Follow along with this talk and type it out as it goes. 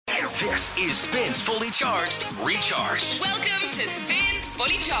This is Spins Fully Charged, Recharged. Welcome to Spins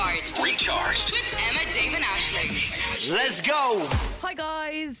Fully Charged. Recharged. With Emma, Dave and Aisling. Let's go. Hi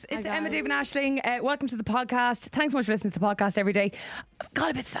guys, it's Emma, Dave and Aisling. Welcome to the podcast. Thanks so much for listening to the podcast every day. I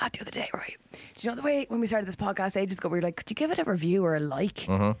got a bit sad the other day, right? Do you know the way when we started this podcast ages ago, we were like, could you give it a review or a like?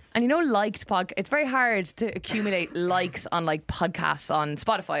 Mm-hmm. And you know, liked podcast, it's very hard to accumulate likes on like podcasts on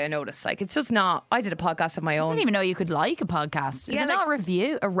Spotify. I noticed, like, it's just not. I did a podcast of my own. I didn't even know you could like a podcast. Is Yeah, it like- not a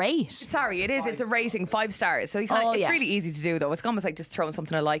review, a rate? Sorry, it is. It's a rating, 5 stars. So you can't, Oh, it's yeah. really easy to do though. It's almost like just throwing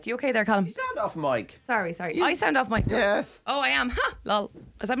something I like. You okay there, Callum? You sound off, Mike. Sorry. I sound off my. Yeah. Oh, I am. Ha, lol.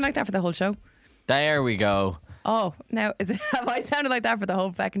 Has I been like that for the whole show? There we go. Oh, now have I sounded like that for the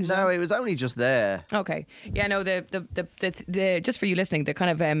whole fucking show? No, it was only just there. Okay. Yeah, no, the just for you listening, the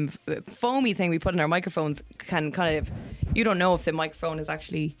kind of foamy thing we put in our microphones can kind of, you don't know if the microphone is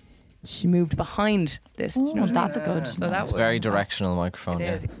actually moved behind this. Do you know what I mean? That's a good. So that It's a very directional microphone. It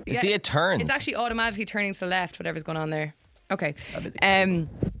Yeah. is. You Yeah. see, it turns. It's actually automatically turning to the left, whatever's going on there. Okay.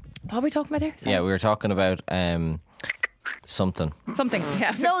 What are we talking about there? Sorry. Yeah, we were talking about something. Something.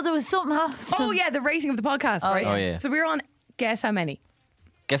 Yeah. No, there was something happening. Oh, yeah, the rating of the podcast, right? Oh, yeah. So we're on, guess how many?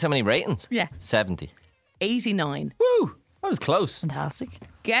 Guess how many ratings? Yeah. 70. 89. Woo! That was close. Fantastic.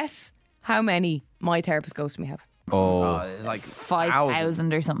 Guess how many my therapist goes to me have? Oh, Like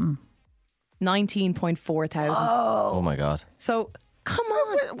 5,000 or something. 19.4 thousand. oh my God. So, come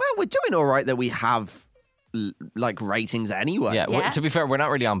on. Well, we're doing all right that we have like ratings anyway. Yeah, Yeah. To be fair, we're not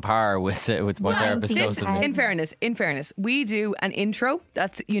really on par with my therapist goes to me. In fairness, we do an intro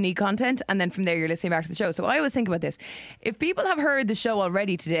that's unique content, and then from there you're listening back to the show. So I always think about this: if people have heard the show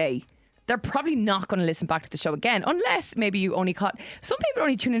already today, they're probably not going to listen back to the show again, unless maybe you only caught. Some people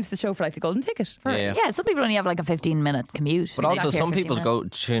only tune into the show for like the golden ticket. Yeah. Yeah, some people only have like a 15-minute commute. But also, That's here some 15 people minutes. go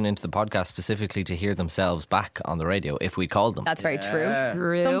tune into the podcast specifically to hear themselves back on the radio if we called them. That's very true.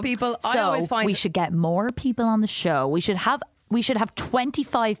 True. Some people, I So always find we should get more people on the show. We should have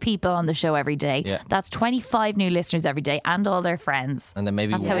 25 people on the show every day. Yeah. That's 25 new listeners every day and all their friends. And then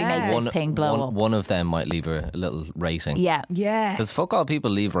maybe That's how we make this thing blow up. one of them might leave a little rating. Yeah. yeah. Because fuck all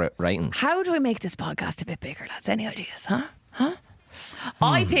people leave ratings. How do we make this podcast a bit bigger, lads? Any ideas? Huh?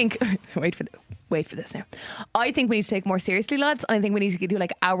 I think. Wait for this now. I think we need to take more seriously, lads. And I think we need to do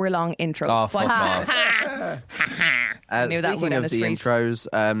like hour-long intros. Oh, fuck off. Knew that one Speaking on of the the street.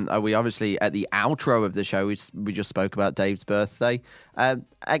 intros, we obviously at the outro of the show we just spoke about Dave's birthday.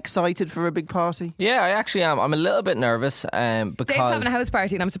 Excited for a big party? Yeah, I actually am. I'm a little bit nervous because Dave's having a house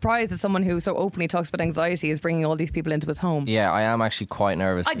party, and I'm surprised that someone who so openly talks about anxiety is bringing all these people into his home. Yeah, I am actually quite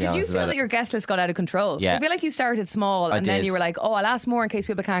nervous. To be Did you honest feel about that it. your guest list got out of control? Yeah. I feel like you started small, I and then did. you were like, "Oh, I'll ask more in case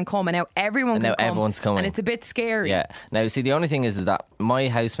people can't come," and now everyone And can now come, everyone's coming. and it's a bit scary. Yeah. Now, see, the only thing is that my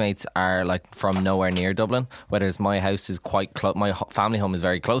housemates are like from nowhere near Dublin, whereas my house is quite close. My family home is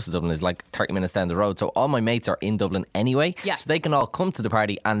very close to Dublin. It's like 30 minutes down the road. So all my mates are in Dublin anyway. Yeah. So they can all come to the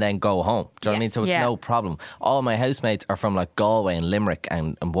party and then go home. Do you know what I mean? Yes. So it's Yeah. no problem. All my housemates are from like Galway and Limerick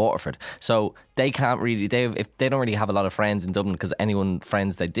and Waterford. So they can't really, if they don't really have a lot of friends in Dublin, because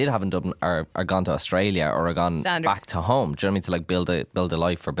friends they did have in Dublin are gone to Australia or are gone Standard. back to home. Do you know what I mean? To like build a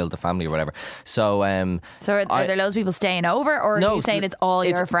life or build a family or whatever. So So are there loads of people staying over, or are you saying it's all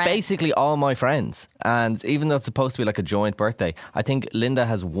your friends? Basically all my friends. And even though it's supposed to be like a joint birthday, I think Linda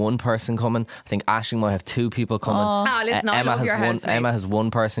has one person coming. I think Aisling might have 2 people coming. Ah, listen, I love your housemates. Emma has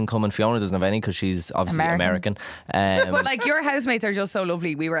one person coming. Fiona doesn't have any because she's obviously American. But like your housemates are just so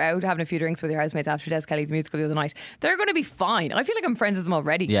lovely. We were out having a few drinks with your housemates after Des Kelly the musical the other night. They're going to be fine. I feel like I'm friends with them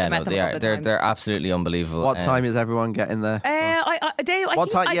already. Yeah, I've met no, them they a are. couple of They're times. absolutely unbelievable. What time is everyone getting there? Dave, I What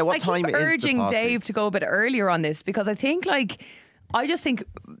keep, time- yeah, what I keep time is the urging party? Dave to go a bit earlier on this, because I think I just think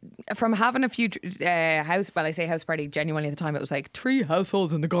from having a few I say house party, genuinely at the time it was like 3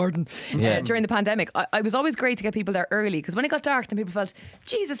 households in the garden during the pandemic. I was always great to get people there early, because when it got dark then people felt,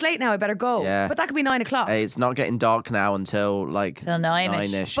 Jesus, late now, I better go. Yeah. But that could be 9 o'clock. Hey, it's not getting dark now until like Till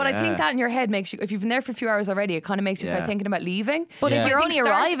 9-ish. 9-ish. But I yeah. think that in your head makes you, if you've been there for a few hours already, it kind of makes you start Yeah. thinking about leaving. But Yeah. if you're I only think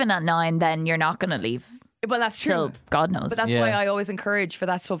arriving at 9, then you're not going to leave Well, that's true. till God knows. But that's Yeah. why I always encourage for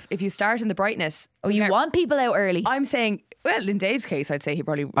that stuff. If you start in the brightness, you want people out early. I'm saying, well, in Dave's case, I'd say he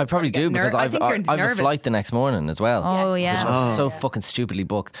probably. I probably do because I I've think you're a nervous. flight the next morning as well. Oh, yeah. Which I'm so fucking stupidly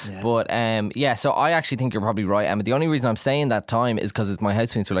booked. But yeah, so I actually think you're probably right, Emma. The only reason I'm saying that time is because my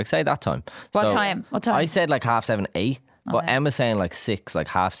housemates were like, say that time. What So time? What time? I said like 7:30, 8. But Emma's saying like 6, like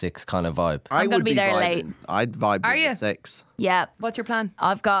 6:30 kind of vibe. I gonna would be there vibing. late. I'd vibe Are with you? the 6. Yeah. What's your plan?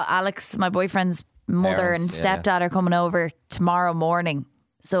 I've got Alex, my boyfriend's mother Parents, and yeah. stepdad are coming over tomorrow morning.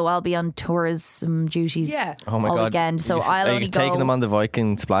 So I'll be on tourism duties Oh my all God. weekend. So I'll Are only you go. taking them on the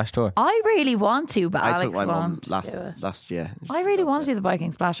Viking Splash tour? I really want to, but I Alex took my mum won't do it. last year. I really want to do the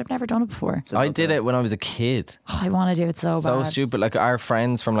Viking Splash. I've never done it before. I did it when I was a kid. I want to do it so So bad. stupid. Like our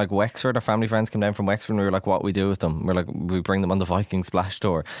friends from like Wexford, our family friends came down from Wexford and we were like, what we do with them? We're like, we bring them on the Viking Splash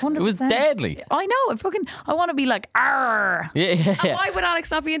tour. 100%. It was deadly. I know. I want to be like, arr. Yeah. Why would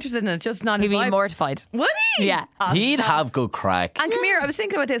Alex not be interested in it? Just not He'd his be vibe. mortified. Would he? Yeah. He'd have good crack. And come here, I was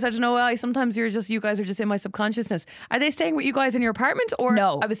thinking about this. I don't know why. Sometimes you guys are just in my subconsciousness. Are they staying with you guys in your apartment? Or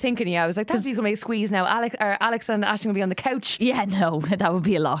No. I was thinking, I was like, that's going to make a squeeze now. Alex and Ashton will be on the couch. Yeah, no, that would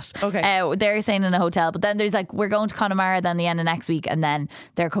be a lot. Okay. They're staying in a hotel, but then there's like, we're going to Connemara then the end of next week, and then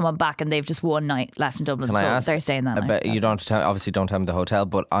they're coming back and they've just one night left in Dublin. Can I so ask? they're staying that I night. bet you That's don't tell, obviously don't tell me the hotel,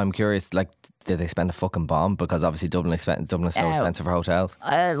 but I'm curious, like, did they spend a fucking bomb? Because obviously Dublin is so expensive for hotels.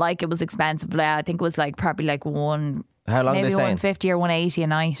 like it was expensive. Like, I think it was like probably like How long are maybe they staying? 150 or 180 a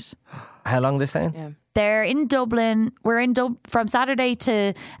night. How long are they staying? Yeah. They're in Dublin. We're in from Saturday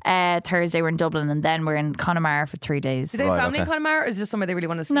to Thursday. We're in Dublin, and then we're in Connemara for 3 days. Do they have Right, family in okay. Connemara, or is it just somewhere they really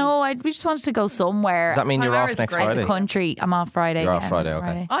want to see? No, we just wanted to go somewhere. Does that mean you're Connemara's off next great. Friday? the country? I'm off Friday. You're off yeah, Friday, next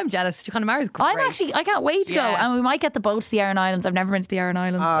okay. I'm jealous. Connemara is great. I can't wait to go, Yeah. and we might get the boat to the Aran Islands. I've never been to the Aran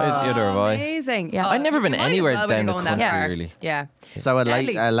Islands. Neither have I. Amazing. Yeah. I've never been you might as anywhere well when down you're the going that country, far. really. Yeah. So a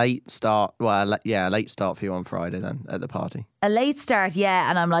Deadly. late start. Well, a late start for you on Friday then at the party. A late start,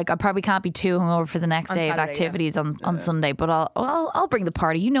 yeah, and I'm like, I probably can't be too hungover for the next On day Saturday, of activities on Sunday, but I'll bring the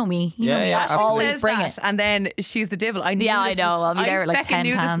party. You know me, you know Yeah, me. yeah, I absolutely. always Says bring that, it. and then she's the devil. I knew Yeah, I this know. was- I'll be there with, like, feckin' 10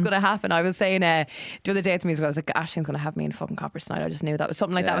 knew this was cans. going to happen. I was saying the other day at the musical, I was like, Ashling's going to have me in fucking coppers tonight. I just knew that was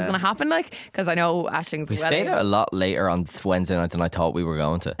something like that was going to happen, like, because I know Ashling's We well stayed able. out a lot later on Wednesday night than I thought we were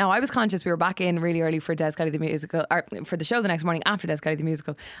going to. Now, I was conscious we were back in really early for Des Kelly the musical, or for the show the next morning after Des Kelly the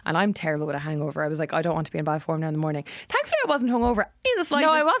musical, and I'm terrible with a hangover. I was like, I don't want to be in bad form now in the morning. Thankfully, I wasn't hungover in the slightest.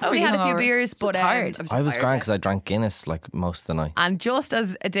 No, I wasn't only really had a few hungover. beers, Just but tired. just I was tired, grand yeah. because I drank Guinness like most of the night. And just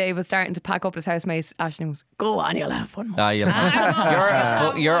as Dave was starting to pack up his housemates, Ashling was, go on, you'll have one more.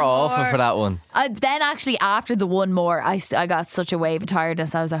 You're awful for that one. Then actually after the one more, I got such a wave of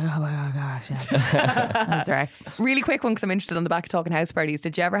tiredness. I was like, oh my gosh, yeah. That's right. Really quick one, because I'm interested on the back of talking house parties.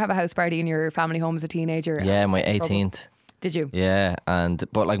 Did you ever have a house party in your family home as a teenager? Yeah, my Trouble? 18th. Did you? Yeah,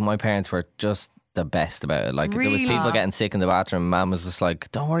 but like my parents were just the best about it. Like there was Really? people getting sick in the bathroom. Mum was just like,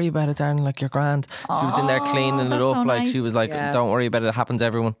 "Don't worry about it, darling. Like you're grand." She was in there cleaning it that's up. so Like she nice. was like, Yeah. "Don't worry about it. It happens to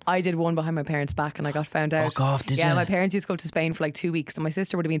everyone." I did one behind my parents' back and I got found out. Fuck off, did yeah, you? my parents used to go to Spain for like 2 weeks, and my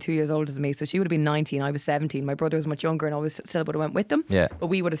sister would have been 2 years older than me, so she would have been 19. I was 17. My brother was much younger and always still would have went with them. Yeah. But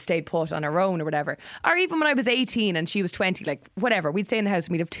we would have stayed put on our own or whatever. Or even when I was 18 and she was 20, like whatever, we'd stay in the house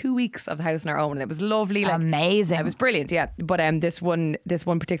and we'd have 2 weeks of the house on our own, and it was lovely. Like, Amazing. It was brilliant, yeah. But this one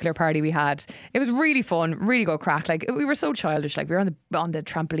particular party we had, it was really fun, really good crack. Like we were so childish. Like we were on the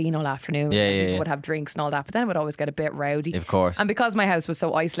trampoline all afternoon. Yeah, and yeah, people yeah. would have drinks and all that, but then it would always get a bit rowdy. Of course. And because my house was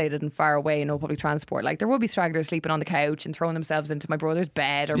so isolated and far away and no public transport, like there would be stragglers sleeping on the couch and throwing themselves into my brother's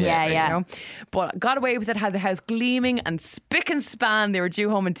bed or Yeah, whatever, yeah. you know. But got away with it, had the house gleaming and spick and span. They were due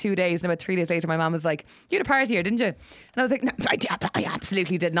home in 2 days, and about 3 days later my mum was like, "You had a party here, didn't you?" And I was like, "No, I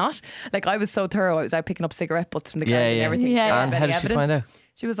absolutely did not." Like I was so thorough. I was out picking up cigarette butts from the garden and yeah. everything. Yeah, There yeah. wasn't And how any did she evidence. find out?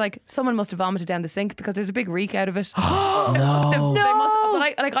 She was like, someone must have vomited down the sink because there's a big reek out of it. No. But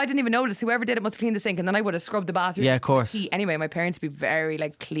I didn't even notice. Whoever did it must have cleaned the sink, and then I would have scrubbed the bathroom. Yeah, of course. Anyway, my parents would be very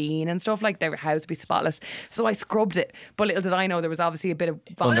like clean and stuff. Like their house would be spotless. So I scrubbed it. But little did I know there was obviously a bit of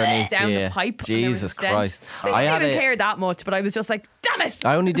vomit Underneath, down yeah. the pipe. and there was a Jesus stench. Christ. They I didn't had even a- care that much, but I was just like, damn it.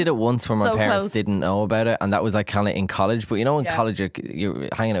 I only did it once where my So parents close. didn't know about it, and that was like kind of in college. But you know, in Yeah. college, you're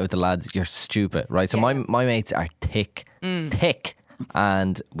hanging out with the lads, you're stupid, right? So Yeah. my mates are thick.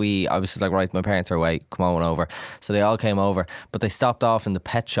 And I was just like, right, my parents are away, come on over. So they all came over, but they stopped off in the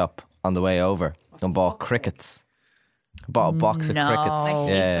pet shop on the way over and bought crickets. Bought a box of No. crickets. I hate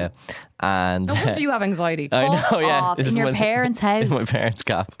Yeah. And No wonder you have anxiety. I know, yeah. off This in is your my- parents' house. In my parents'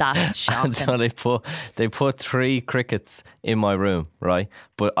 cap. That's shocking. And so they put 3 crickets in my room, right?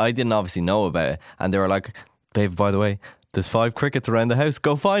 But I didn't obviously know about it. And they were like, babe, by the way, there's 5 crickets around the house.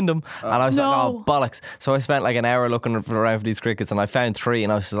 Go find them. And I was like, oh, bollocks. So I spent like an hour looking around for these crickets, and I found 3.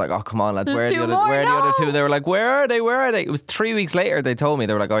 And I was just like, oh, come on, lads. There's Where are the 2 other? more, Where are the other no. 2? And they were like, where are they? Where are they? It was 3 weeks later. They told me,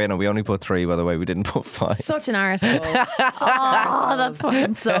 they were like, oh, yeah, no, we only put 3. By the way, we didn't put 5. Such an arsehole. Oh, that's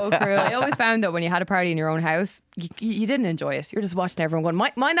fucking so cruel. I always found that when you had a party in your own house, you didn't enjoy it. You're just watching everyone going,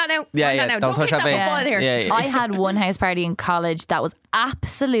 mind that now. Yeah, mind yeah, that now. don't touch kick that vase. ball in here. Yeah, yeah. I had one house party in college that was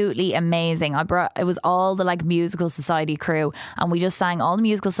absolutely amazing. It was all the like musical society crew, and we just sang all the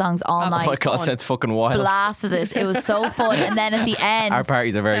musical songs all Oh night. my God, sounds fucking wild. Blasted it. It was so fun. And then at the end, Our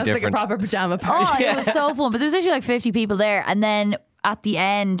parties are very Sounds different. like a proper pajama party. oh, it was so fun. But there was actually like 50 people there, and then at the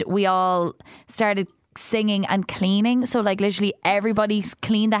end, we all started singing and cleaning. So like literally everybody's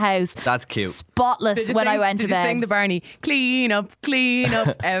cleaned the house. That's cute. Spotless when I went to bed. Did you sing the Barney? Clean up,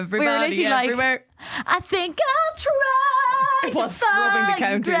 everybody, We were literally like, everywhere. I think I'll try It to was scrubbing the find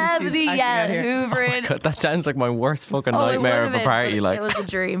counters. gravity. She's acting Yeah, out here. hoovering. God, that sounds like my worst fucking Oh, it nightmare of would've a been, party. but Like it was a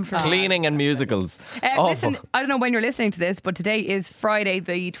dream for me. cleaning and musicals. It's awful. Listen, I don't know when you're listening to this, but today is Friday,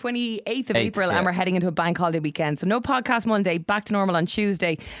 the 28th of April, yeah. and we're heading into a bank holiday weekend. So no podcast Monday, back to normal on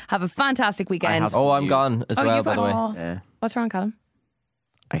Tuesday. Have a fantastic weekend. have Oh, I'm gone as well, you've by the way. gone. Yeah. What's wrong, Callum?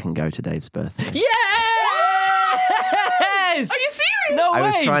 I can go to Dave's birthday. Yes! Are you serious? No I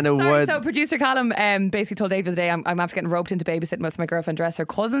was way. trying to Sorry, word. so producer Callum basically told Dave the other day I'm after getting roped into babysitting with my girlfriend dress her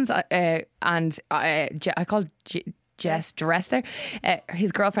cousins I called Jess dress there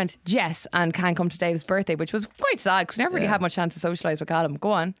his girlfriend Jess and can't come to Dave's birthday, which was quite sad because we never really had much chance to socialise with Callum.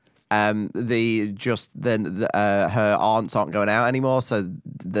 Go on. her aunts aren't going out anymore, so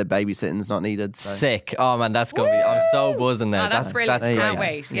the babysitting's not needed. So. Sick. Oh man, that's going to be. I'm so buzzing now. That's brilliant. That's Can't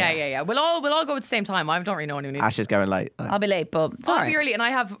great. wait. Yeah. We'll all go at the same time. I don't really know anyone who Ash is going late. Though. I'll be late, but it's I'll alright. be early, and I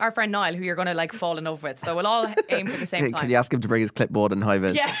have our friend Niall, who you're going to like fall in love with. So we'll all aim for the same Can time. you ask him to bring his clipboard and high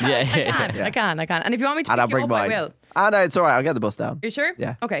vis? Yeah, Yeah. I can. And if you want me to And pick I'll you bring up, I mine. will. Ah, no, it's all right. I'll get the bus down. You sure?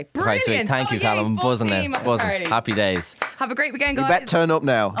 Yeah. Okay. Okay, Brilliant. sweet. Thank you, yay, Callum. I'm full buzzing team now. at the Buzzing. party. Happy days. Have a great weekend, You guys. better turn up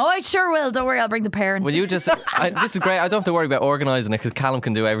now. Oh, I sure will. Don't worry, I'll bring the parents. Will you just? This is great. I don't have to worry about organising it because Callum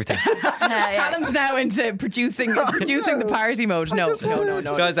can do everything. Callum's now into producing the party mode. No.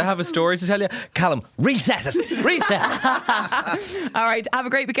 Guys, I have a story to tell you. Callum, reset it. Reset. All right. Have a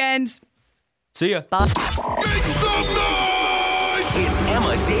great weekend. See ya. It's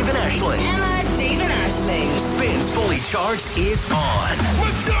Emma, Dave, and Ashling. Emma, Dave, and Ashling. Spins Fully Charged is on.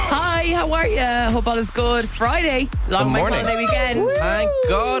 Hi, how are you? Hope all is good. Friday, long bank morning. holiday weekend. Thank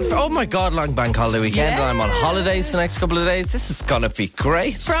God. Oh my God, long bank holiday weekend. Yeah. And I'm on holidays for the next couple of days. This is going to be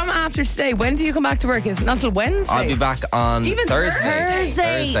great. From after today, when do you come back to work? Is it not until Wednesday? I'll be back on Even Thursday.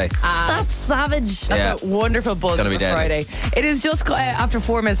 Thursday. That's savage. Yeah. A wonderful buzz Gonna for be deadly. Friday. It is just after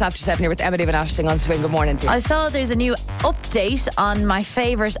 4 minutes after 7 here with Emma, Dave, and Ashling on Swing. Good morning to you. I saw there's a new update on my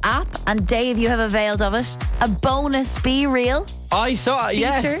favourite app, and Dave, you have availed of it. A bonus Be Real. I saw it.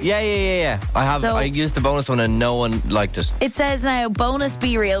 Yeah. Feature? Yeah. I have. So- I used the bonus one and no one liked it. It says now, bonus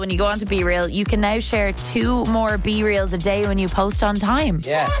Be Real. When you go on to Be Real, you can now share 2 more Be Reels a day when you post on time.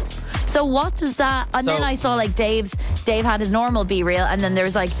 Yeah. So what does that? And So- then I saw like Dave had his normal Be Real, and then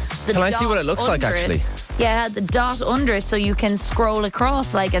there's like the Can I dot see what it looks like, under it. actually? Yeah, it had the dot under it, so you can scroll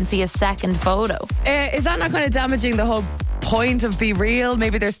across like and see a second photo. Is that not kind of damaging the whole point of Be Real?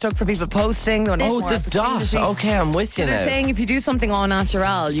 Maybe they're stuck for people posting. They want Oh, more the dot. opportunity. Okay, I'm with you So they're now. saying if you do something all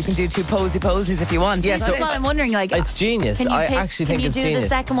natural, you can do 2 posies if you want. Yeah, Is so that That's it? what I'm wondering. Like, It's genius. Can you I pick, actually can think you it's do genius. the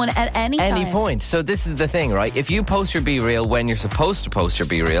second one at any Any time? point. So this is the thing, right? If you post your Be Real when you're supposed to post your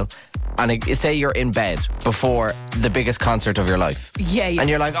Be Real, and say you're in bed before the biggest concert of your life. Yeah. And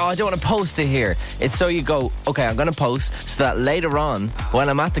you're like, oh, I don't want to post it here. It's so you go, okay, I'm going to post so that later on, when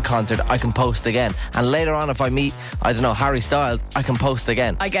I'm at the concert, I can post again. And later on, if I meet, I don't know, Harry Styles, I can post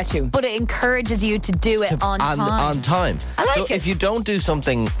again. I get you. But it encourages you to do it on time. On time. I like so it. if you don't do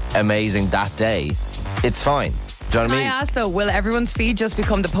something amazing that day, it's fine. Do you know what I Can I mean? ask though, will everyone's feed just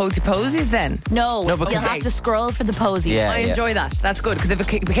become the posies then? No, No, because you'll have to scroll for the posies. Yeah. I enjoy that. That's good because if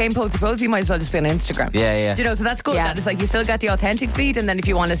it became posy, you might as well just be on Instagram. Yeah. Do you know? So that's good. Yeah. That it's like you still get the authentic feed, and then if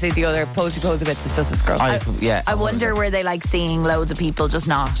you want to see the other posy bits, it's just a scroll. I wonder were they like seeing loads of people just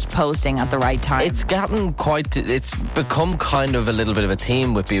not posting at the right time? It's become kind of a little bit of a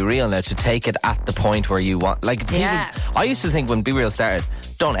theme with Be Real now to take it at the point where you want. Like, people, Yeah. I used to think when Be Real started,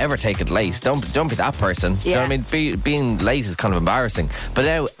 don't ever take it late. Don't be that person. Do you know what I mean? Being late is kind of embarrassing. But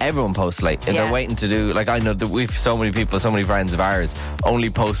now everyone posts late. And Yeah. they're waiting to do, like, I know that we've so many people, so many friends of ours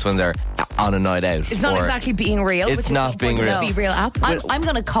only post when they're on a night out. It's not or- exactly being real. It's which is not the being point of real. the Be Real app. I'm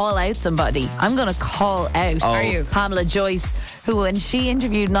going to call out somebody. I'm going to call out Are you? Pamela Joyce, who when she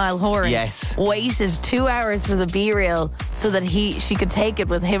interviewed Niall Horan, Yes. waited 2 hours for the Be Real so that she could take it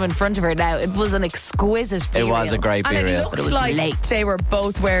with him in front of her. Now it was an exquisite Be It Real. was a great Be And it Real. looks it was like late. they were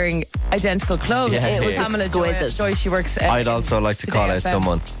both wearing identical clothes. Yeah, It was yeah. Pamela Exquisite. Joyce. She works. I'd also like to Today call out FM.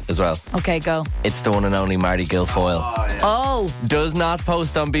 someone as well. Okay, go. It's the one and only Marty Guilfoyle. Oh, Does not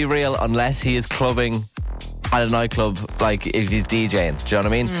post on Be Real unless he is clubbing at a nightclub, like if he's DJing. Do you know what I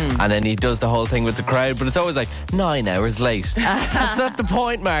mean? And then he does the whole thing with the crowd, but it's always like 9 hours late. That's not the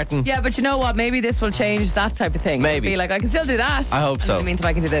point, Martin. Yeah, but you know what? Maybe this will change that type of thing. Maybe. Be like, I can still do that. I hope so. In the meantime,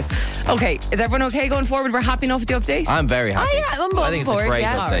 I can do this. Okay, is everyone okay going forward? We're happy enough with the update? I'm very happy. Oh, yeah, I'm on I think it's a board, great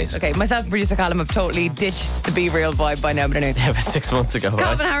yeah. All update. right, okay, myself and producer Callum have totally ditched the Be Real vibe by now, but anyway. Yeah, about 6 months ago, right?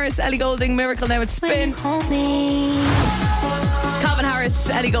 Calvin Harris, Ellie Goulding, Miracle now at Spin. hold me. Calvin Harris,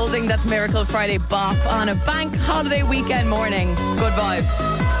 Ellie Goulding, that's Miracle Friday Bop on a bank holiday weekend morning. Good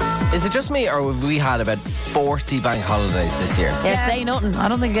vibes. Is it just me, or have we had about 40 bank holidays this year? Yeah, say nothing. I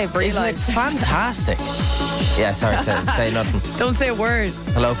don't think they've Isn't it realised. fantastic? Yeah, sorry, say nothing. Don't say a word.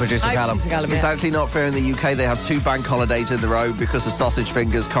 Hello, producer Hi, Callum. producer Callum, It's yeah. actually not fair in the UK. They have 2 bank holidays in the row because of Sausage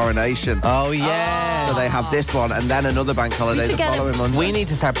Fingers' coronation. Oh, yeah. So they have this one and then another bank holiday should the get following Monday. We need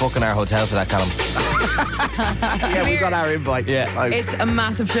to start booking our hotel for that, Callum. Yeah, we've got our invites. Yeah. It's a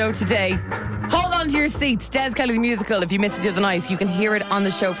massive show today. Hold on to your seats. Des Kelly the musical. If you missed it the other night, you can hear it on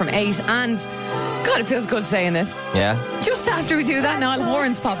the show from 8. And God, it feels good saying this. Yeah. Just after we do that, Niall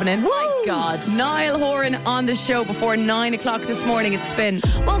Horan's popping in. My God. Niall Horan on the show before 9 o'clock this morning at Spin.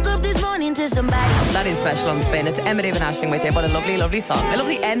 Woke up this morning to somebody. That is special on Spin. It's Emma David Ashling with you. What a lovely, lovely song. A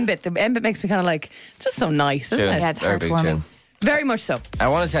lovely end bit. The end bit makes me kind of like, it's just so nice, isn't Tune. it? Yeah, it's Very big heartwarming. tune. Very much so. I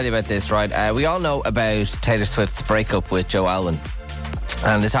want to tell you about this, right? We all know about Taylor Swift's breakup with Joe Alwyn.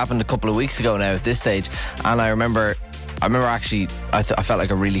 And this happened a couple of weeks ago now at this stage. And I remember actually, I felt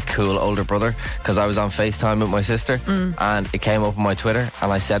like a really cool older brother because I was on FaceTime with my sister and it came up on my Twitter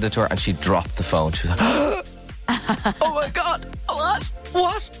and I said it to her and she dropped the phone. She was like, oh my God,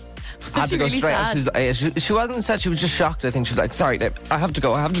 what? I had she to go really straight. sad? She wasn't sad. She was just shocked. I think she was like, "Sorry, Dave, I have to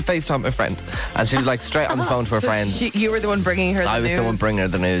go. I have to FaceTime my friend." And she was like straight on the phone to her So friend. you were the one bringing her the I was the news. one bringing her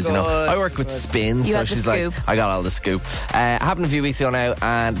the news. You know, Good, I work with Spin, You so had the she's scoop. like, I got all the scoop. Happened a few weeks ago now,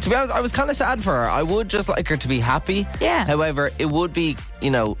 and to be honest, I was kind of sad for her. I would just like her to be happy. Yeah. However, it would be,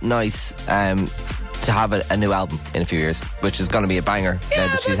 nice. To have a new album in a few years, which is going to be a banger now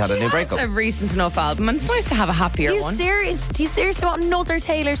that she's but had a she new has breakup. a recent enough album, and it's nice to have a happier You one. serious? Do you seriously want another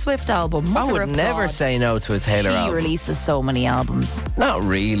Taylor Swift album? I Mother would of never God. say no to a Taylor She album. releases so many albums. Not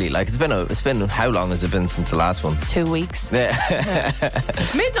really. Like it's been how long has it been since the last one? 2 weeks. Yeah.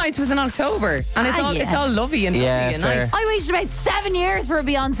 Midnights was in October, and it's all yeah. it's all lovely and Yeah, lovely and fair. nice. I waited about 7 years for a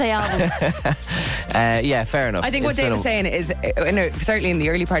Beyonce album. Yeah, fair enough. I think what It's Dave been was saying is, certainly in the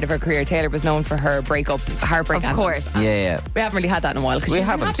early part of her career, Taylor was known for her heartbreak Of anthems. course. Yeah. We haven't really had that in a while because We she's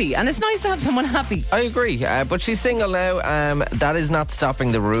haven't. happy, and it's nice to have someone happy. I agree, but she's single now. That is not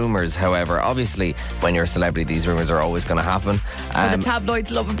stopping the rumours, however. Obviously, when you're a celebrity, these rumours are always going to happen. The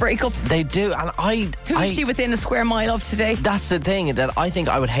tabloids love a breakup. They do, and Who is she within a square mile of today? That's the thing, that I think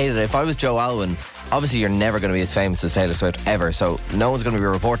I would hate it. If I was Joe Alwyn, obviously you're never going to be as famous as Taylor Swift ever, so no one's going to be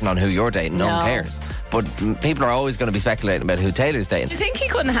reporting on who you're dating. No one No. cares. But people are always going to be speculating about who Taylor's Do dating. you think he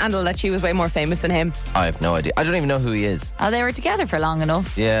couldn't handle that she was way more famous than him? I have no idea. I don't even know who he is. Oh, they were together for long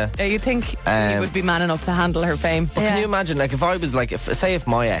enough. Yeah. You think he would be man enough to handle her fame? Can you imagine, like, if I was like, if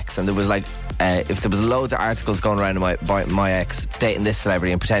my ex, and there was like, if there was loads of articles going around about my ex dating this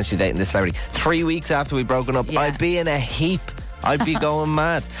celebrity and potentially dating this celebrity, 3 weeks after we'd broken up, Yeah. I'd be in a heap. I'd be going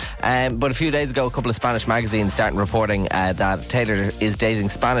mad. But a few days ago, a couple of Spanish magazines started reporting that Taylor is dating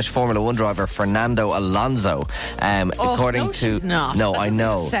Spanish Formula One driver Fernando Alonso. According no, to she's not. no, That I doesn't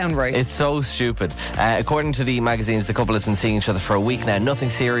know, sound right. It's so stupid. According to the magazines, the couple has been seeing each other for a week now.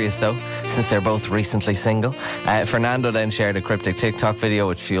 Nothing serious though, since they're both recently single. Fernando then shared a cryptic TikTok video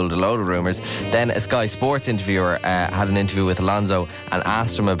which fueled a load of rumours. Then a Sky Sports interviewer had an interview with Alonso and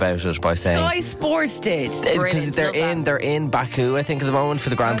asked him about it by saying, Sky Sports did. because they're in Baku, I think, at the moment for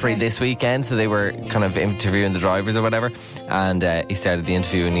the Grand Prix this weekend. So they were kind of interviewing the drivers or whatever. And he started the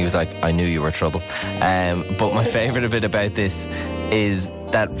interview and he was like, "I knew you were trouble." But my favourite bit about this is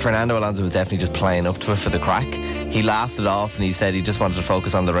that Fernando Alonso was definitely just playing up to it for the crack. He laughed it off and he said he just wanted to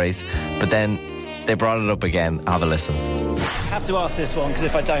focus on the race. But then they brought it up again. Have a listen. I have to ask this one because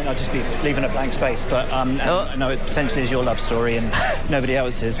if I don't, I'll just be leaving a blank space. But and I know it potentially is your love story and nobody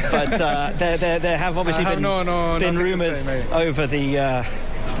else's. But there have obviously been nothing to rumours say, mate.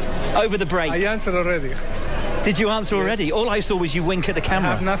 over the break. I answered already. Did you answer already? All I saw was you wink at the I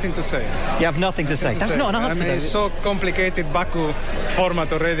camera. have nothing to say. You have nothing to say. That's not an answer. I mean, though. it's so complicated Baku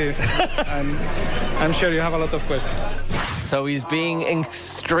format already, and I'm sure you have a lot of questions. So he's being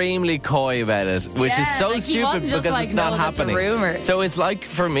extremely coy about it, which is Yeah, so like, he stupid wasn't because just like, it's not "No, that's a happening. rumour." So it's like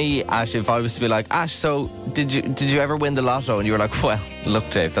for me, Ash, if I was to be like, "Ash, so did you ever win the lotto?" And you were like, "Well, look,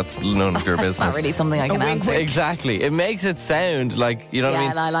 Dave, that's none of your It's business." not really something I can answer. Exactly. It makes it sound like, you know what I Yeah,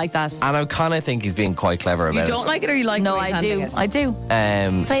 mean? I like that. And I kind of think he's being quite clever about You it. don't like it or you like No, the way he's I do. handling it? I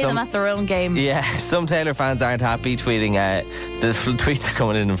do. Play them at their own game. Yeah, some Taylor fans aren't happy, tweeting. The tweets are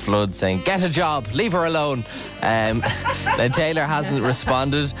coming in floods saying, "Get a job, leave her alone." Now Taylor hasn't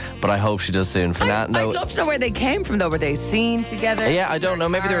responded, but I hope she does soon. Fernando, I'd love to know where they came from though. Were they seen together? yeah, I don't know.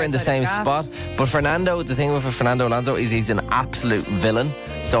 Maybe they're in the same spot. But Fernando, the thing with Fernando Alonso is he's an absolute villain.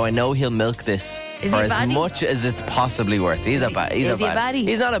 So I know he'll milk this Is for he a as baddie? much as it's possibly worth. He's a baddie. is he a baddie?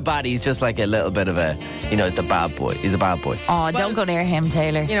 He's not a baddie. He's just like a little bit of a, he's the bad boy. He's a bad boy. Oh, don't go near him,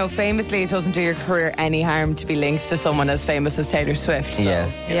 Taylor. You know, famously, it doesn't do your career any harm to be linked to someone as famous as Taylor Swift. So.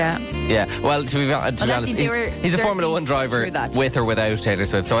 Yeah. Yeah. Well, to be honest, you do her he's a dirty Formula One driver through that. with or without Taylor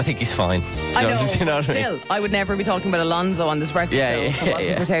Swift, so I think he's fine. I know. Do you know what I mean? Still, I would never be talking about Alonso on this breakfast show if it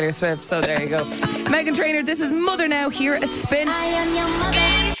wasn't for Taylor Swift. So there you go. Megan Trainor, this is Mother now here at Spin.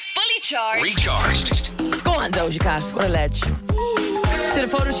 Spins Fully Charged. Recharged. Go on, Doja Cat. What a ledge. She did a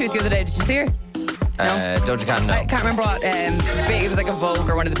photo shoot the other day. Did you see her? Doja Cat, no. I can't remember what big, it was like a Vogue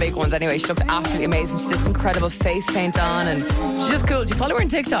or one of the big ones anyway. She looked absolutely amazing. She had this incredible face paint on and she's just cool. Do you follow her on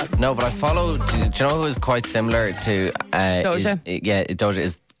TikTok? No, but I follow. Do you know who is quite similar to Doja? Doja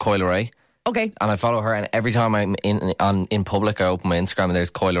is Coyle Ray. Okay. And I follow her, and every time I'm in public, I open my Instagram and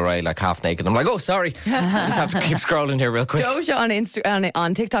there's Coyle Ray like half naked. I'm like, oh, sorry. I just have to keep scrolling here real quick. Doja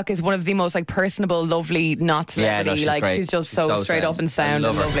on TikTok is one of the most like personable, lovely, not celebrity. she's like great. she's just She's so so straight sound. up and sound I and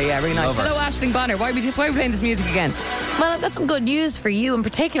love her. lovely. Yeah, really nice. Love her. Hello, Aisling Bonner. Why are we playing this music again? Well, I've got some good news for you in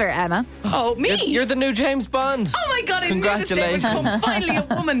particular, Emma. Oh, me? You're the new James Bond. Oh my God! I knew this day would Congratulations. come. Finally,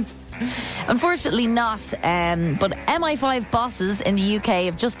 a woman. Unfortunately not, but MI5 bosses in the UK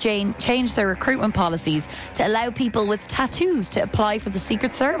have just changed their recruitment policies to allow people with tattoos to apply for the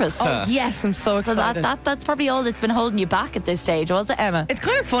Secret Service. Oh yes, I'm so So excited. that's probably all that's been holding you back at this stage, was it, Emma? It's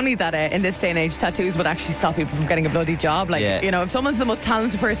kind of funny that in this day and age, tattoos would actually stop people from getting a bloody job. Like, Yeah. you know, if someone's the most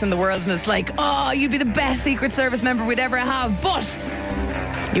talented person in the world and it's like, oh, you'd be the best Secret Service member we'd ever have, but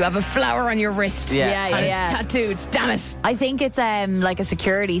you have a flower on your wrist. Yeah, and yeah. it's tattooed. Damn it. I think it's like a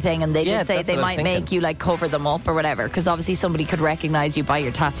security thing, and they Yeah, did say that's they what I was might thinking. make you like cover them up or whatever, because obviously somebody could recognise you by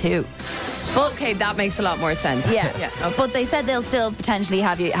your tattoo. But okay, that makes a lot more sense. Yeah, Okay. But they said they'll still potentially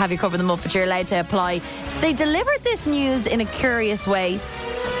have you cover them up, but you're allowed to apply. They delivered this news in a curious way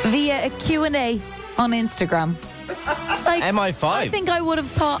via a Q&A on Instagram. It's like, MI5. I think I would have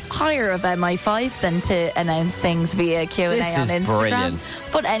thought higher of MI5 than to announce things via Q&A This on is Instagram. brilliant.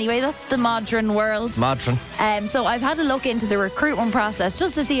 But anyway, that's the modern world. Madron. So I've had a look into the recruitment process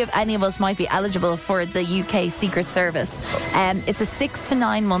just to see if any of us might be eligible for the UK Secret Service. It's a 6 to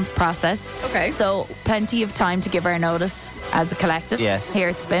 9 month process. Okay. So plenty of time to give our notice as a collective. Yes. Here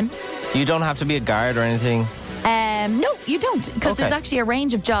at Spin. You don't have to be a guard or anything. No, you don't, because Okay. there's actually a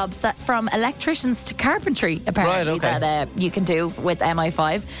range of jobs that, from electricians to carpentry, apparently, Right, okay. that you can do with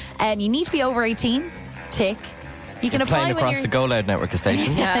MI5. You need to be over 18. Tick. You can apply Playing when across you're the Go Loud network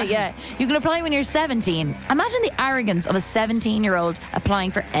station. yeah. You can apply when you're 17. Imagine the arrogance of a 17-year-old applying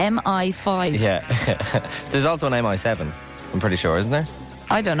for MI5. Yeah. There's also an MI7, I'm pretty sure, isn't there?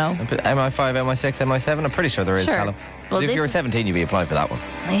 I don't know. MI5, MI6, MI7, I'm pretty sure there is, Sure. Callum. Well, if this you were is- 17, you'd be applying for that one.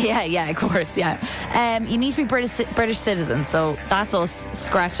 Yeah, of course, yeah. You need to be British citizens, so that's us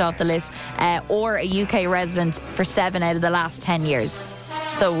scratched off the list, or a UK resident for 7 out of the last 10 years.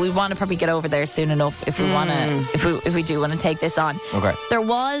 So we want to probably get over there soon enough if we want to, if we do want to take this on. Okay. There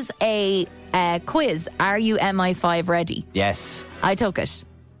was a quiz. Are you MI5 ready? Yes. I took it.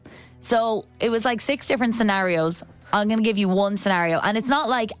 So it was like 6 different scenarios. I'm going to give you one scenario, and it's not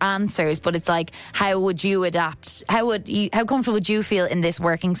like answers, but it's like, how would you adapt? How comfortable would you feel in this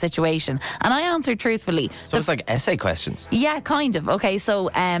working situation? And I answered truthfully. So it's like essay questions. Yeah, kind of. Okay, so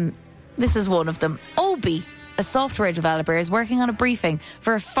this is one of them. Obi, a software developer, is working on a briefing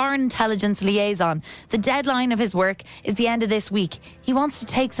for a foreign intelligence liaison. The deadline of his work is the end of this week. He wants to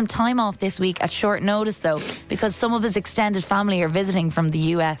take some time off this week at short notice, though, because some of his extended family are visiting from the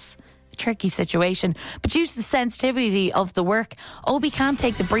US. A tricky situation. But due to the sensitivity of the work, Obi can't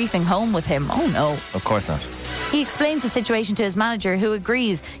take the briefing home with him. Oh no. Of course not. He explains the situation to his manager, who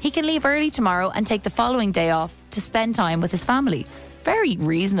agrees he can leave early tomorrow and take the following day off to spend time with his family. Very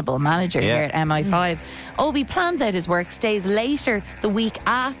reasonable manager here at MI5. Obi plans out his work, stays later the week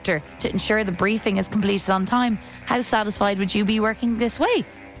after to ensure the briefing is completed on time. How satisfied would you be working this way?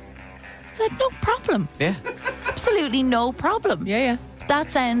 I said, no problem. Yeah. Absolutely no problem. Yeah. That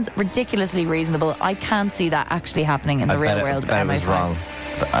sounds ridiculously reasonable. I can't see that actually happening in the real world. I was wrong.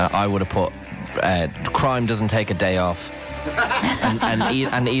 But I would have put crime doesn't take a day off.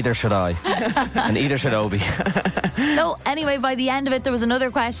 and either should I. And either should Obi. No, anyway, by the end of it, there was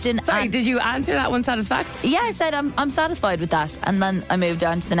another question. Sorry, and- did you answer that one satisfactorily? Yeah, I said I'm satisfied with that, and then I moved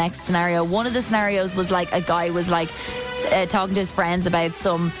on to the next scenario. One of the scenarios was like a guy was like talking to his friends about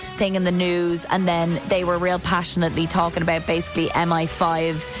something in the news, and then they were real passionately talking about basically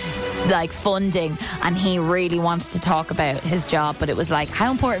MI5 like funding, and he really wanted to talk about his job, but it was like,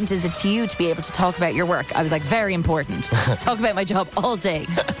 how important is it to you to be able to talk about your work? I was like, very important. Talk about my job all day,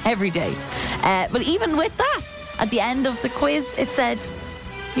 every day. But even with that, at the end of the quiz, it said,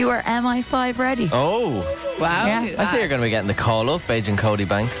 You are MI5 ready. Oh, Wow. Yeah. I thought you were going to be getting the call up, Agent Cody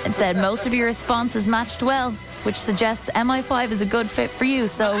Banks. It said most of your responses matched well, which suggests MI5 is a good fit for you.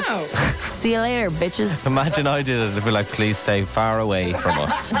 So, Wow. see you later, bitches. Imagine I did it. It'd be like, please stay far away from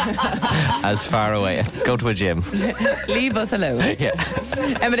us. As far away. Go to a gym. Leave us alone. Yeah.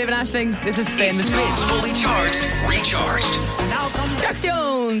 Emma, David Ashling, this is Spin. It's Spins Fully Charged, Recharged. Jax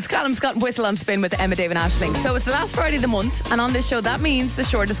Jones, Callum Scott and Whistle on Spin with Emma, David Ashling. So it's the last Friday of the month, and on this show, that means the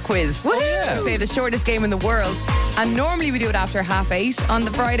shortest quiz. yeah. We play the shortest game in the world, and normally we do it after 8:30 on the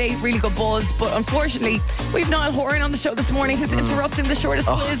Friday. Really good buzz, but unfortunately, we've Niall Horan on the show this morning who's interrupting the shortest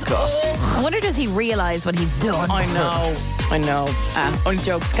quiz. God. Oh, I wonder, does he realise what he's done? I know. Only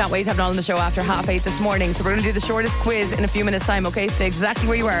jokes. Can't wait to have Niall on the show after 8:30 this morning. So we're going to do the shortest quiz in a few minutes' time, okay? Stay exactly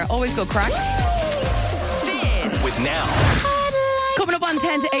where you are. Always go crack. Spin. With now. Coming up on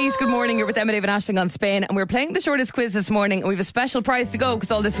 10 to 8, good morning. You're with Emma, David Ashling on Spin, and we're playing the shortest quiz this morning, and we have a special prize to go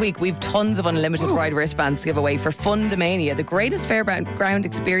because all this week we've tons of unlimited ride wristbands to give away for Fundamania, the greatest fairground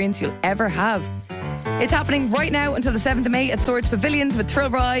experience you'll ever have. It's happening right now until the 7th of May at Storage Pavilions with thrill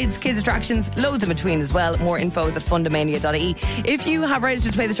rides, kids attractions, loads in between as well. More info is at fundamania.ie. If you have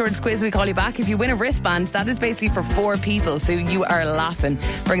registered to play the shortest quiz, we call you back. If you win a wristband, that is basically for 4 people, so you are laughing.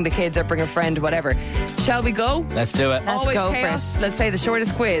 Bring the kids or bring a friend, whatever. Shall we go? Let's do it. Let's Always go for chaos. Let's play the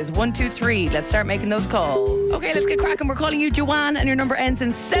shortest quiz. 1, 2, 3. Let's start making those calls. Okay, let's get cracking. We're calling you Joanne, and your number ends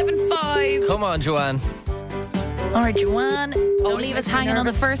in 75. Come on, Joanne. All right, Joanne, don't leave us hanging on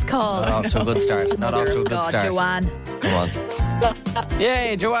the first call. Not off to a good start. Not off to a good God, start. Joanne. Come on.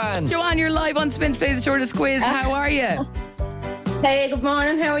 Yay, Joanne. Joanne, you're live on Spin to play the shortest quiz. How are you? Hey, good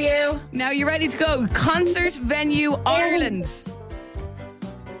morning. How are you? Now you ready to go? Concert venue, Ireland.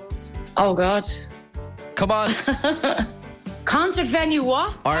 Oh God. Come on. Concert venue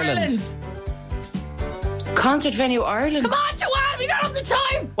what? Ireland. Concert venue Ireland. Come on, Joanne, we don't have the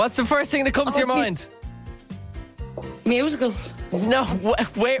time. What's the first thing that comes to your geez. mind? Musical. No,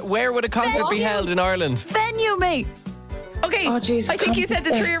 where would a concert be held in Ireland? Venue, mate. Okay, Oh, Jesus I think you said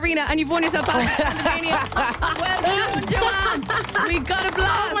Christ. the 3 Arena and you've won yourself back to Pennsylvania. Well done, Joanne. We got a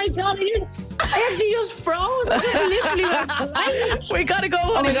blast. Oh my God! I actually just froze. I just literally went blank. We gotta go,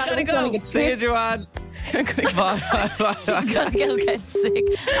 Oh honey. my We God! gotta I'm gonna go. get See you, sick. Joanne. Bye. Gotta go get sick.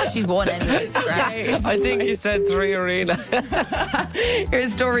 Oh, she's won anyway. It's grand. I think you said 3 Arena.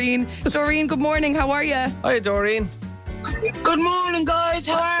 Here's Doreen. Doreen, good morning. How are you? Hi, Doreen. Good morning, guys.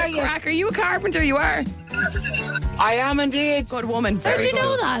 How are you? Crack, are you a carpenter? You are. I am indeed. Good woman. How Very did you good.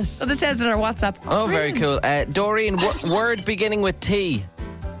 know that? So this says it on our WhatsApp. Oh, very cool. Doreen, word beginning with T.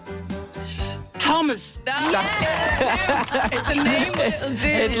 Thomas. It's a name. It'll do.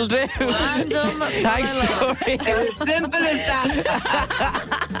 It'll do. Random. Thanks, Doreen. As simple as that.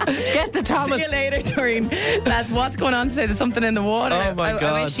 Get the See Thomas. you later, Doreen. That's what's going on today. There's something in the water. Oh, my I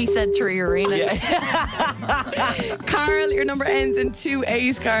God. wish she said 3 Arena. Carl, your number ends in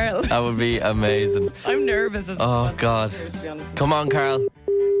 28, Carl. That would be amazing. I'm nervous as Oh, well. God. To be honest. Come on, Carl.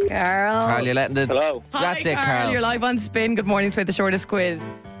 Carl. Carl, you're letting the... Hello. That's Hi, it, Carl. Carl. You're live on Spin. Good morning. It's the shortest quiz.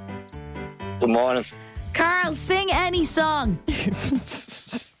 Good morning. Carl, sing any song.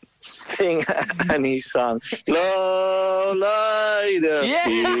 Sing any song. Low light of Yeah.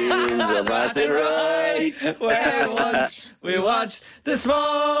 fields about to right. Where once we watched the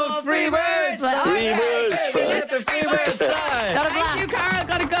small free birds fly. Free birds fly. Let the free birds fly. Got a Thank you, blast. Carl.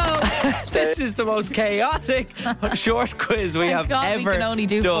 Gotta go. This is the most chaotic short quiz we have God, we ever can only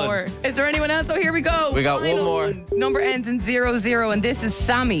do done. 4. Is there anyone else? Oh, here we go. We got one Final more. Number ends in 00, and this is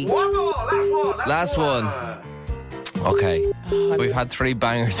Sammy. One more, Last one. Okay. We've had 3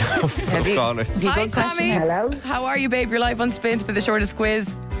 bangers of callers. Hi, Good question. Sammy. Hello. How are you, babe? You're live on Spin for the shortest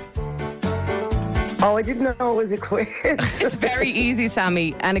quiz. Oh, I didn't know it was a quiz. It's very easy,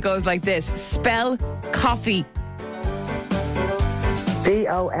 Sammy, and it goes like this. Spell coffee.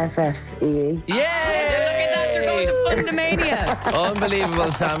 COFFEE. Yay! You're going to Fundamania.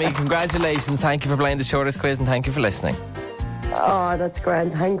 Unbelievable, Sammy. Congratulations. Thank you for playing the shortest quiz and thank you for listening. Oh, that's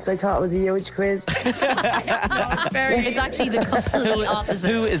grand. Thanks. I thought it was a huge quiz. It's actually the complete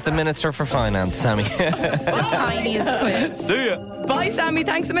opposite. Who is the Minister for Finance, Sammy? The tiniest quiz. See ya. Bye, Sammy.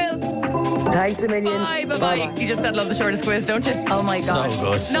 Thanks a mil. Thanks a million. Bye, bye-bye. You just gotta love the shortest quiz, don't you? Oh my God. So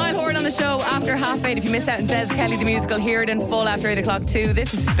good. Niall Horan on the show after 8:30. If you missed out on Des Kelly the musical, hear it in full after 8 o'clock too.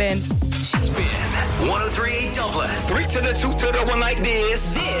 This is Spin. Spin 103.8 Dublin. 3 to the 2 to the 1 like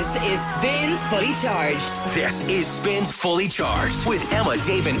this. This is Spins Fully Charged. This is Spins Fully Charged with Emma,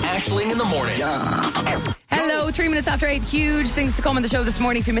 Dave, and Ashling in the morning. Hello 3 minutes after 8. Huge things to come on the show this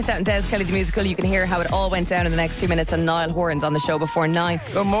morning. If you missed out on Des Kelly the Musical, you can hear how it all went down in the next 2 minutes. And Niall Horan's on the show before 9.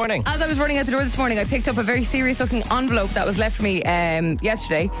 Good morning. As I was running out the door this morning, I picked up a very serious looking envelope that was left for me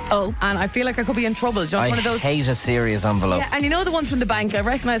yesterday. Oh. And I feel like I could be in trouble. Do you know, it's one of those. hate a serious envelope. Yeah, and you know the ones from the bank, I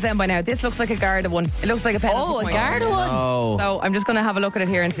recognise them by now. This looks like a Garda one. It looks like a penalty Oh, a point. Garda one. Oh. So I'm just going to have a look at it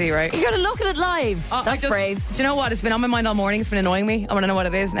here and see, right? You're going to look at it live. That's brave. Do you know what? It's been on my mind all morning. It's been annoying me. I want to know what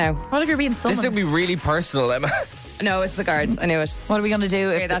it is now. What if you're being summoned? This would be really personal, Emma. No, it's the guards. I knew it. What are we going to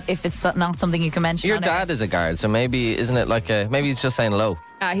do if it's not something you can mention? Your on air? dad is a guard, so maybe, isn't it like a... Maybe he's just saying hello.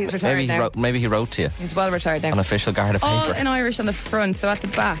 He's retired now. Maybe he wrote to you. He's well retired now. An official Garda All paper. in Irish on the front, so at the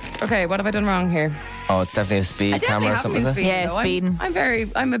back. Okay, what have I done wrong here? Oh, it's definitely a speed camera or something, is it? Speeding, though. speeding.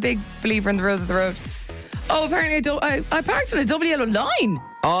 I'm a big believer in the rules of the road. Oh, apparently I parked on a double yellow line.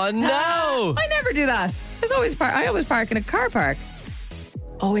 Oh, no! I never do that. I always park in a car park.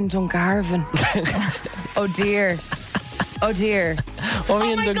 Oh, in Dungarvan. Oh, dear. Oh, dear. What are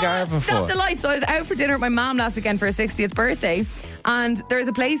you in my God, Dungarvan stop for? the lights. So I was out for dinner with my mum last weekend for her 60th birthday. And there's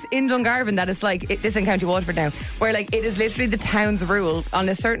a place in Dungarvan that is like, this in County Waterford now, where like it is literally the town's rule on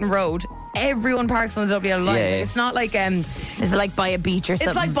a certain road. Everyone parks on the double yellow line. Yeah, yeah. It's not like Is it like by a beach or something?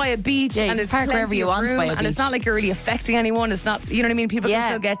 it's like by a beach, Yeah, you and just it's park wherever plenty you of want room, by a and beach. it's not like you're really affecting anyone. It's not, you know what I mean? People can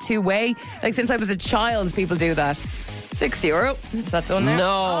still get two-way. Like since I was a child, people do that. €60. Is that done now?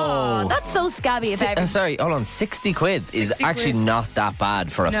 No. Oh, that's so scabby if ever. Sorry, hold on. 60 quid is 60 actually quid. not that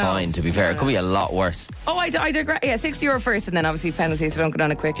bad for a No. fine, to be fair. It could be a lot worse. Oh, I digress. Yeah, €60 first, and then obviously penalties. We don't go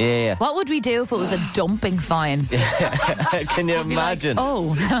down it quick. Yeah. What would we do if it was a dumping fine? Can you imagine?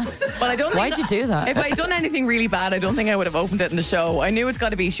 Oh, Well, I don't. why'd you do that? If I'd done anything really bad, I don't think I would have opened it in the show. I knew it's got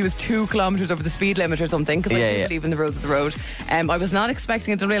to be she was 2 kilometres over the speed limit or something, because I do believe in the rules of the road. I was not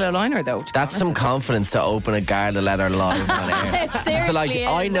expecting a double yellow liner though. That's some confidence to open a Garda letter live on air. Seriously, So like, is.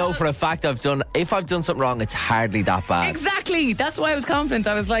 I know for a fact if I've done something wrong, it's hardly that bad. Exactly. That's why I was confident.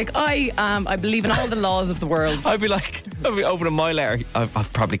 I was like, I believe in all the laws of the world. I'd be opening my letter.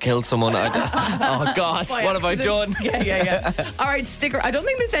 I've probably killed someone. Oh God, By what have I done? accident. Yeah. All right, sticker. I don't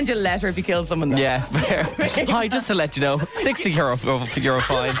think they send you a letter if you kill someone though. Yeah, fair. Hi, just to let you know, €60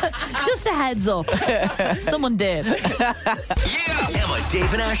 fine. Just a heads up. Someone did. Emma,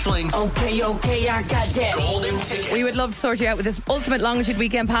 Dave and Ashling's Okay, I got that. Golden ticket. We would love to sort you out with this Ultimate Longitude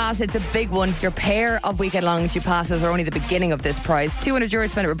Weekend Pass. It's a big one. Your pair of Weekend Longitude passes are only the beginning of this prize. €200 to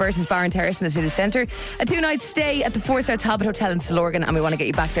spend at Roberta's Bar and Terrace in the city centre. A 2-night stay at the 4-star Talbot Hotel in Stillorgan, and we want to get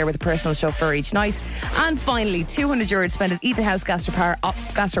you back there with a personal chauffeur each night. And finally, €200 to spend at Eaton House Gastro Bar,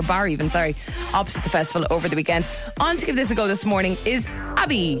 opposite the festival over the weekend. On to give this a go this morning is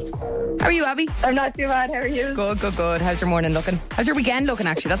Abby. How are you, Abby? I'm not too bad. How are you? Good. How's your morning looking? How's your weekend looking,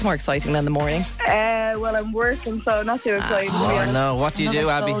 actually? That's more exciting than the morning. Well, I'm working, so not too excited. Oh no, what do you do,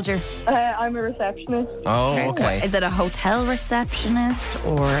 Another Abby? soldier. I'm a receptionist. Oh, okay. Is it a hotel receptionist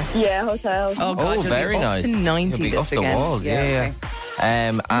or? Yeah, hotel. Oh, God, Oh, you'll be very up nice. to 90 You'll be this off the weekend. walls, yeah.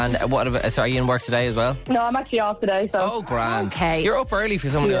 And what about? So are you in work today as well? No, I'm actually off today, so. Oh, grand. Okay. You're up early for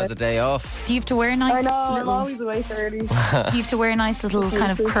someone who has a day off. Do you have to wear a nice I know, I'm little? always awake early. Do you have to wear a nice little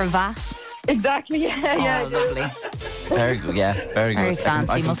kind of cravat? Exactly, yeah. Oh, lovely. Very good, yeah, very Very good.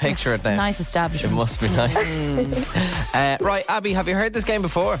 fancy. I can Must be picture it now. Nice It establishment. must be nice. Right, Abby, have you heard this game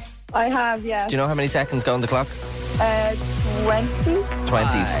before? I have, yeah. Do you know how many seconds go on the clock? 20?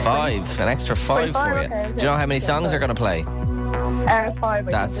 25. An extra 5 for you. okay. Do you know how many songs they're going to play? 5. I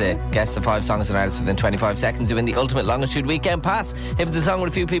That's think. it. Guess the 5 songs and artists within 25 seconds to win the Ultimate Longitude Weekend Pass. If it's a song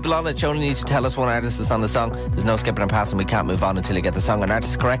with a few people on it, you only need to tell us one artist that's on the song. There's no skipping and passing. We can't move on until you get the song and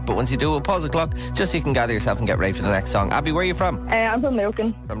artist correct. But once you do, we'll pause the clock just so you can gather yourself and get ready for the next song. Abby, where are you from? I'm from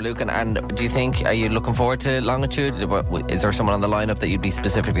Lucan. From Lucan. And do you think, are you looking forward to Longitude? Is there someone on the lineup that you'd be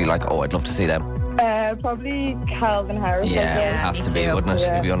specifically like, oh, I'd love to see them? Probably Calvin Harris. Yeah, it would have me to be, too. wouldn't it?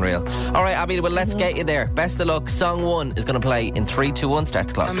 Yeah. It'd be unreal. All right, Abby, well, let's get you there. Best of luck. Song 1 is going to play in 3, 2, 1. Start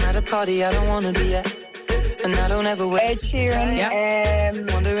the clock. I'm at a party I don't want to be at, and I don't ever Ed waste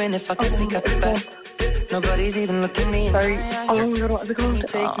Sheeran. wondering if I can sneak out the back. Nobody's even looking me in Sorry. my eye. Oh my God, what is it Can you called?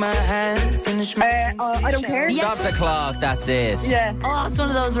 take my hand, finish my I don't care. Stop the clock. That's it. Yeah. Oh, it's one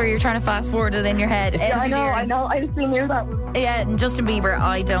of those where you're trying to fast forward it in your head. Yeah, I know. I just knew that one. Yeah, and Justin Bieber,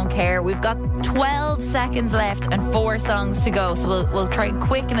 I don't care. We've got 12 seconds left and 4 songs to go, so we'll try and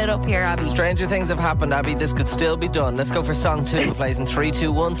quicken it up here, Abby. Stranger things have happened, Abby. This could still be done. Let's go for song 2. It plays in 3,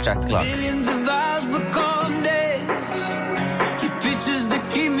 2, 1. Start the clock. millions of hours but gone days. Your pictures that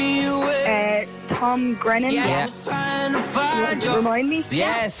keep me awake. Tom Grennan. Yes. Remind me.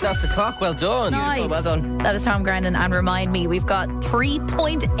 Yes, that's the clock. Well done. Nice. Well done. That is Tom Grennan. And remind me, we've got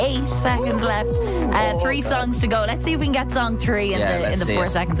 3.8 seconds left. 3 songs to go. Let's see if we can get song 3 in let's the see 4 it.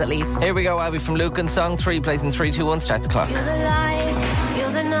 seconds at least. Here we go, Abby from Lucan. Song 3 plays in 3, 2, 1. Start the clock.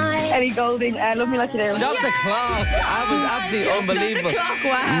 Ellie Goulding. Love Me Like You Do. Stop the clock. That was absolutely unbelievable.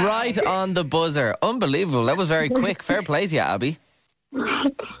 Wow. Right on the buzzer. Unbelievable. That was very quick. Fair play to you, Abby.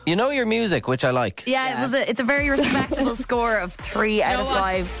 You know your music, which I like. Yeah, it's a very respectable score of 3 out of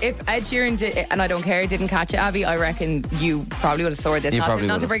 5. If Ed Sheeran did, and I don't care, didn't catch it, Abby, I reckon you probably would have scored this. You Not probably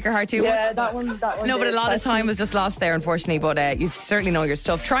to would've. break your heart too Yeah, much. that one. No, but a did, lot of especially. time was just lost there, unfortunately. But you certainly know your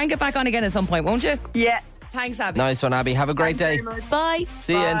stuff. Try and get back on again at some point, won't you? Yeah. Thanks, Abby. Nice one, Abby. Have a great day. Bye.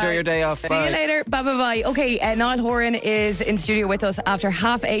 See you. Enjoy your day off. See Bye. you later. Bye bye bye. Okay, Niall Horan is in studio with us after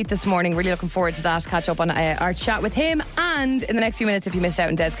 8:30 this morning. Really looking forward to that. Catch up on our chat with him. And in the next few minutes, if you missed out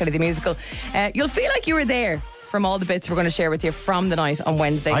on Des Kelly the musical, you'll feel like you were there from all the bits we're going to share with you from the night on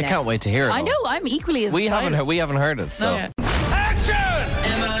Wednesday. I next. can't wait to hear it. I know, I'm equally as We excited. haven't heard it. So. Yeah.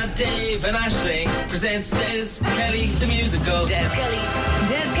 Emma, Dave, and Aisling presents Des Kelly the musical. Des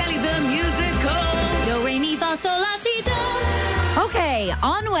Kelly the musical. Do, re, mi, fa, sol, la, ti, do. Okay,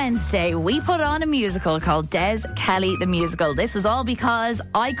 on Wednesday, we put on a musical called Des Kelly the Musical. This was all because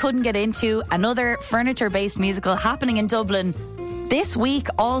I couldn't get into another furniture-based musical happening in Dublin this week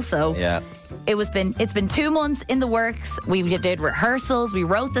also. Yeah. It's been 2 months in the works. We did rehearsals, we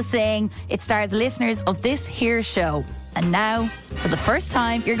wrote the thing. It stars listeners of this here show. And now, for the first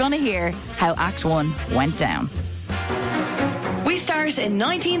time, you're going to hear how Act 1 went down. We start in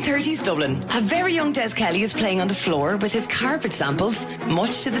 1930s Dublin. A very young Des Kelly is playing on the floor with his carpet samples,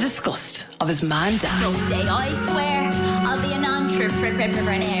 much to the disgust of his man Dan. Someday I swear I'll be an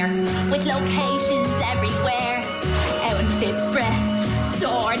entrepreneur with locations everywhere. Out in Phibsborough,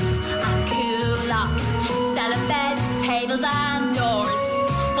 swords and coolocks, selling beds, tables and doors.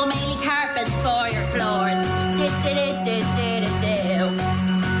 Well, mainly carpets for your floors.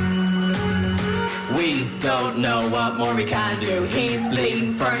 We don't know what more we can do. He's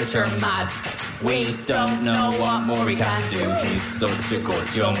bleeding furniture mad. We don't know what more we can do. He's such a good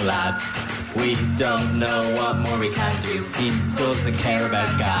young lad. We don't know what more we can do. He doesn't care about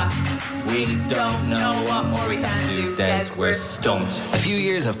gas. We don't know what more we can do. Des, we're stumped. A few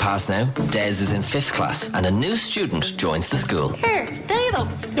years have passed now. Des is in 5th class and a new student joins the school. Here, Davo.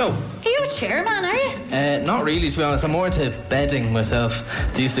 Yo. Are you a chairman, are you? Not really, to be honest. I'm more into bedding myself.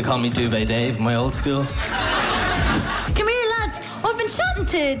 They used to call me Duvet Dave in my old school. Come here, lads. I've been chatting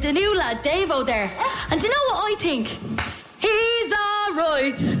to the new lad, Davo, there. And do you know what I think? He's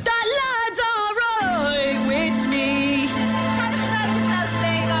alright. That lad's alright with me. Tell us about yourself,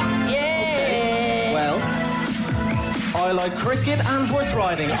 Davo. Yeah. Well, I like cricket and horse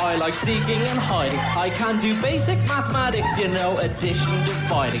riding. I like seeking and hiding. I can do basic mathematics, you know, addition,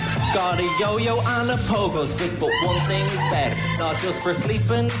 dividing. Got a yo-yo and a pogo stick, but one thing is better. Not just for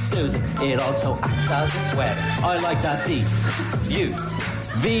sleeping and snoozing, it also acts as a sweater. I like that D.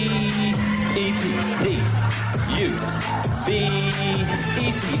 U-V-E-T. D.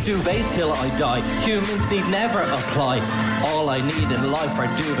 U-V-E-T. Duvets till I die. Humans need never apply. All I need in life are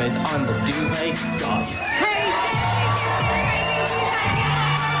duvets. I'm the duvet guy.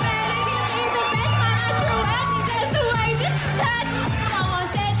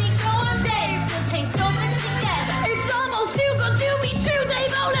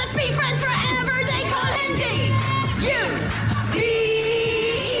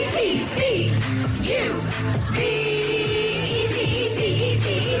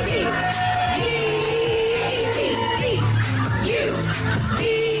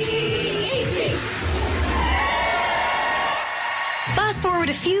 Fast forward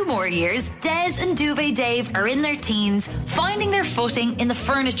a few more years, Des and Duvet Dave are in their teens, finding their footing in the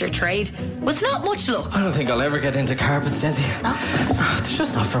furniture trade with not much luck. I don't think I'll ever get into carpets, Desi. No? It's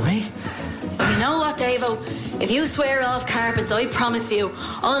just not for me. You know what, Davo? If you swear off carpets, I promise you,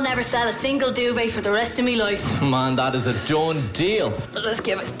 I'll never sell a single duvet for the rest of my life. Man, that is a done deal. Let's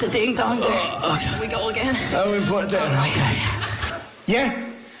give it the ding dong there. Okay. Here we go again. Oh, we put it down. Okay. Yeah?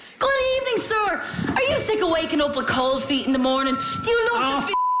 Good evening, sir. Are you sick of waking up with cold feet in the morning? Do you love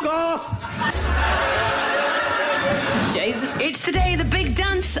the off? Jesus. It's the day of the big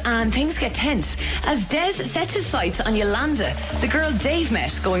dance and things get tense as Des sets his sights on Yolanda, the girl Dave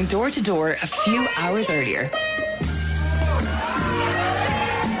met going door to door a few hours earlier.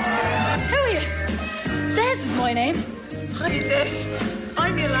 Who are you? Des is my name. Hi, Des.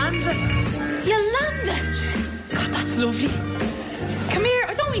 I'm Yolanda. Yolanda? God, that's lovely. Come here.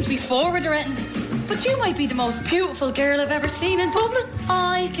 I don't mean to be forward or anything, but you might be the most beautiful girl I've ever seen in Dublin.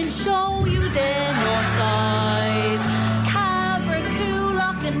 I can show you the north side.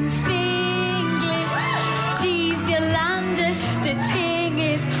 Cabracoolock and Finglas. Jeez, Yolanda, the thing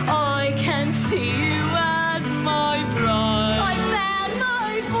is, I can see you as my bride. I found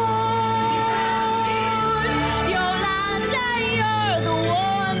my boy. Yolanda, you're the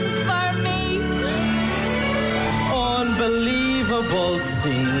one for me. Unbelievable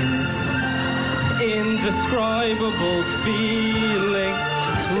scenes, indescribable feeling,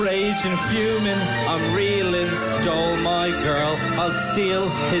 raging, fuming, I'm reeling. Stole my girl, I'll steal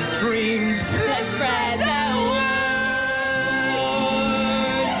his dreams. Let's spread the word.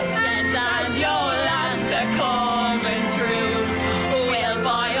 Des and Yolanda coming through. We'll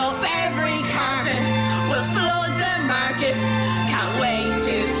buy up every carpet. We'll flood the market. Can't wait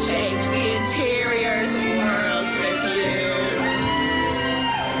to change the interiors world with you.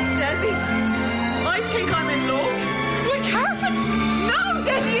 Desi, I think I'm in love with carpets. No,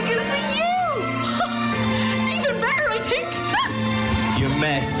 Desi, it gives me you. Even better, I think. You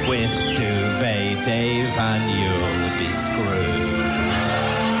mess with Duvet Dave and you'll be screwed.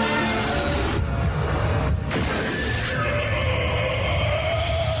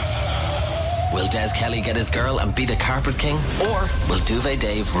 Will Des Kelly get his girl and be the carpet king? Or will Duvet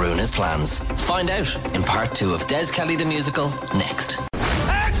Dave ruin his plans? Find out in part 2 of Des Kelly the Musical next.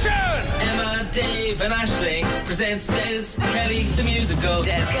 Action! Emma, Dave and Aisling presents Des Kelly the Musical.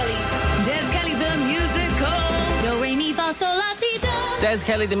 Des Kelly the Musical. Do, re, mi, fa, sol, la, ti, do. Des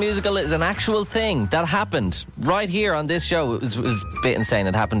Kelly the Musical is an actual thing that happened right here on this show. It was a bit insane.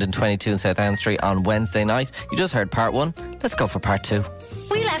 It happened in 22 in South Anne Street on Wednesday night. You just heard part 1. Let's go for part 2.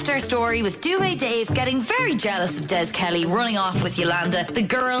 We left our story with Duvet Dave getting very jealous of Des Kelly running off with Yolanda, the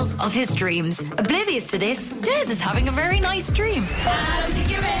girl of his dreams. Oblivious to this, Des is having a very nice dream. I don't think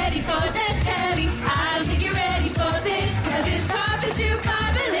you're ready for Des Kelly. I don't think you're ready for this. Cause this carpet's too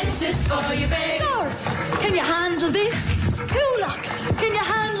fabulous for you, babe. Sorry, can you handle this? Coolock, can you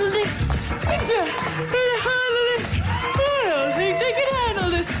handle this? Can you handle this? I don't think they can handle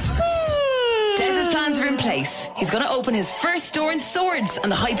this. Des's plans are in place. He's going to open his first store in Swords,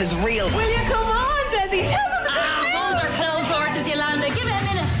 and the hype is real. Will you come on, Desi? Tell them the big news. Hold your clothes horses, Yolanda. Give it a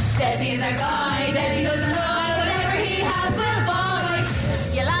minute. Desi's our guy. Desi doesn't lie. Whatever he has, we'll buy.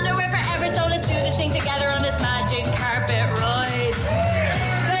 Yolanda, we're forever, so let's do this thing together on this magic carpet ride.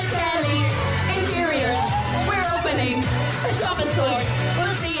 Des Kelly, interiors, we're opening a shop in Swords.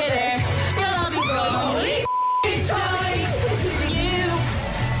 We'll see you there. You'll all be broke. Holy shite. You,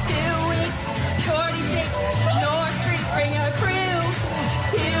 2 weeks, 46, North Street, bring your crew.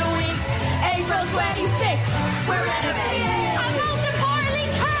 2 weeks, April 26th, we're renovating. And most importantly,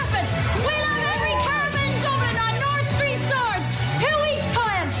 carpets. We'll have every carpet in Dublin on North Street Swords. 2 weeks'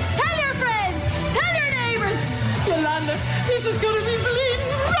 time. Tell your friends. Tell your neighbours. Yolanda, this is going to be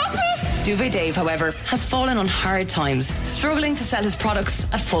bleeding rapid. Duvet Dave, however, has fallen on hard times, struggling to sell his products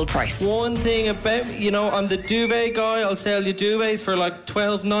at full price. One thing about me, I'm the duvet guy. I'll sell you duvets for like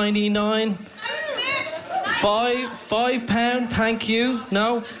 $12.99. £5, thank you.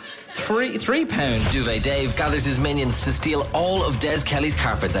 No, £3. Duvet Dave gathers his minions to steal all of Des Kelly's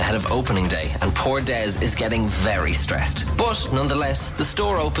carpets ahead of opening day, and poor Des is getting very stressed. But nonetheless, the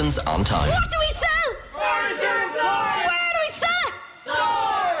store opens on time. What do we sell? Furniture and flooring. Where do we sell it?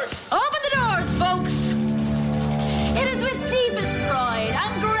 Stores. Open the doors, folks. It is with deepest pride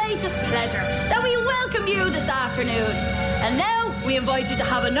and greatest pleasure that we welcome you this afternoon. And now we invite you to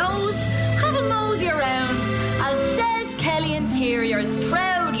have a nose, have a mosey around, as Des Kelly Interiors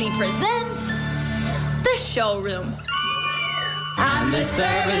proudly presents the showroom. And the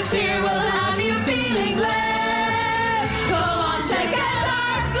service here will have you feeling glad. Come on, check out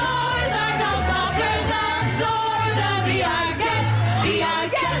our floors, our no stoppers and doors, and be our guest, be our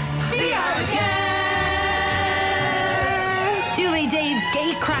guest, be our guest. Duvet Dave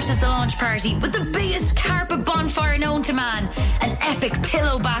gate crashes the launch party with the biggest carpet bonfire known to man. An epic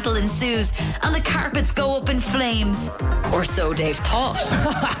pillow battle ensues, and the carpets go up in flames. Or so Dave thought.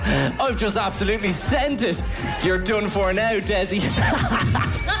 I've just absolutely sent it. You're done for now, Desi.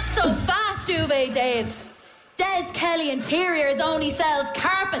 Not so fast, Duvet Dave. Des Kelly Interiors only sells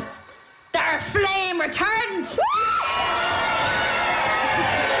carpets. They're flame retardant.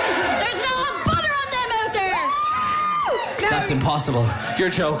 There's no butter on them out there. That's impossible. You're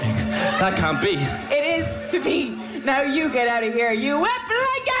joking. That can't be. It is to be. Now you get out of here, you wet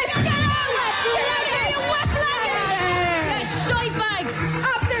blanket! Get out! Get out of here, you wet blanket! You shite bag!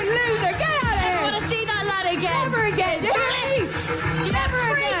 Absolute loser! Get out of I here! want to see that lad again. Never again!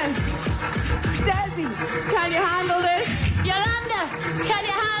 Never again! Desi, can you handle this? Yolanda, can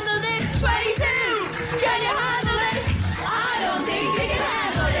you handle this? 22!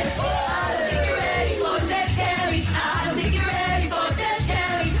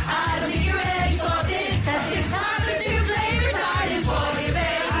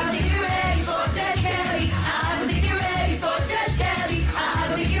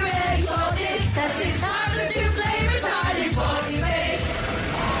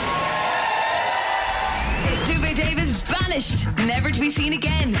 vanished, never to be seen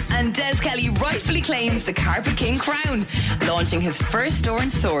again, and Des Kelly rightfully claims the Carpet King crown, launching his first store in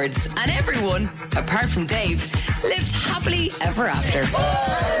Swords, and everyone, apart from Dave, lived happily ever after.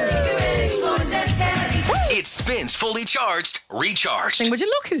 It spins fully charged, recharged. Would you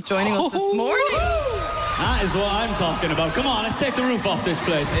look who's joining us this morning? That is what I'm talking about. Come on, let's take the roof off this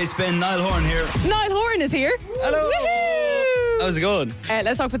place. It's been Niall Horan here. Niall Horan is here. Hello. Woohoo! How's it going?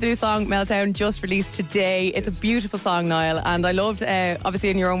 Let's talk about the new song Meltdown, just released today. It's a beautiful song, Niall, and I loved,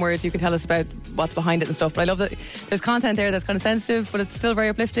 obviously in your own words you can tell us about what's behind it and stuff, but I love that there's content there that's kind of sensitive but it's still very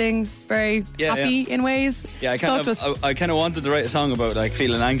uplifting, very happy in ways. Yeah, I kind of wanted to write a song about like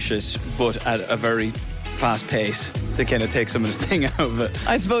feeling anxious but at a very fast pace to kind of take some of the sting out of it.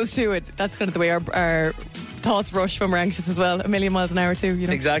 I suppose too, that's kind of the way our thoughts rush when we're anxious as well, a million miles an hour too, you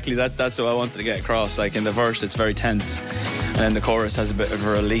know. Exactly, that's what I wanted to get across. Like in the verse it's very tense and then the chorus has a bit of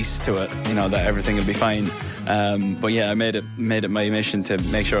a release to it, you know, that everything will be fine. But yeah, I made it my mission to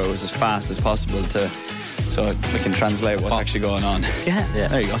make sure it was as fast as possible so we can translate what's actually going on. Yeah.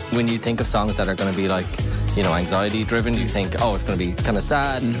 There you go. When you think of songs that are going to be like, you know, anxiety driven, you think, oh, it's going to be kind of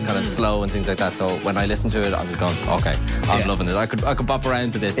sad, kind of slow and things like that. So when I listened to it, I was going, okay, I'm loving it. I could pop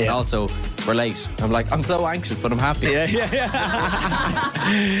around to this and also relate. I'm like, I'm so anxious, but I'm happy. Yeah.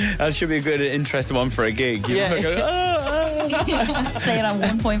 That should be a good, interesting one for a gig. Play it on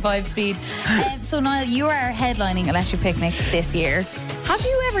 1.5 speed. So Niall, you are headlining Electric Picnic this year. Have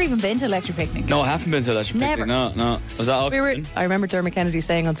you ever even been to Electric Picnic? No, I haven't been to Electric Picnic. No. Was that all? I remember Dermot Kennedy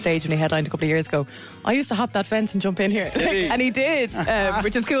saying on stage when he headlined a couple of years ago, I used to hop that fence and jump in here. And he did,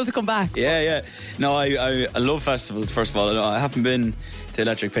 which is cool to come back. Yeah. No, I love festivals, first of all. I haven't been to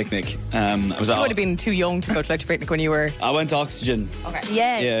Electric Picnic. You would have been too young to go to Electric Picnic when you were... I went to Oxygen. Okay.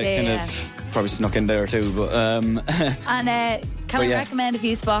 Yeah. Probably snuck in there too, but... And can I recommend a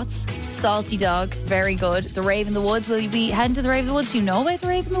few spots? Salty Dog, very good. The Rave in the Woods, will you be heading to the Rave in the Woods? Do you know about the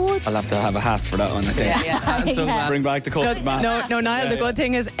Rave in the Woods? I'll have to have a hat for that one, I think. Yeah. Bring back the coat mask. No, Niall, the good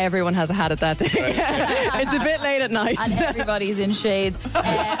thing is everyone has a hat at that thing. It's a bit late at night. And everybody's in shades.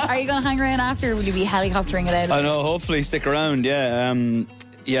 Are you going to hang around after, or will you be helicoptering it out? I know, hopefully stick around,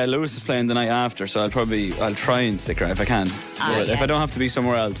 yeah, Lewis is playing the night after, so I'll try and stick around if I can. But if I don't have to be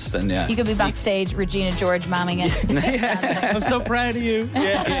somewhere else, then yeah. You could be backstage, Regina George manning it. I'm so proud of you.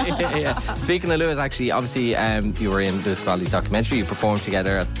 Yeah. Speaking of Lewis, actually, obviously, you were in Lewis Bradley's documentary. You performed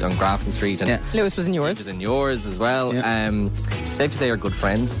together on Grafton Street. And Lewis was in yours. He was in yours as well. Yeah. Safe to say you're good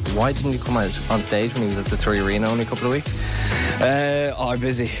friends. Why didn't you come out on stage when he was at the 3 Arena only a couple of weeks? I'm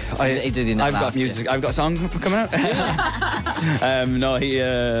busy. I've got music. I've got a song coming out. No, he...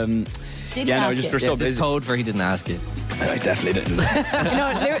 we're so busy. It's code for he didn't ask you. I definitely didn't. You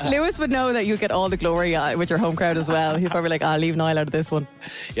know, Lewis would know that you'd get all the glory with your home crowd as well. He'd probably like, I'll leave Niall out of this one.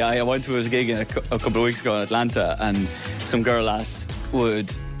 Yeah, I went to his gig a couple of weeks ago in Atlanta, and some girl asked would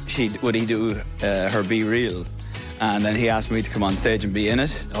he do her Be Real, and then he asked me to come on stage and be in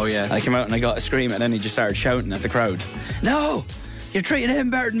it. Oh yeah. And I came out and I got a scream, and then he just started shouting at the crowd, "No! You're treating him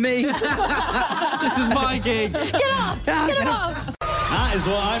better than me. This is my gig. Get off! Get off! That is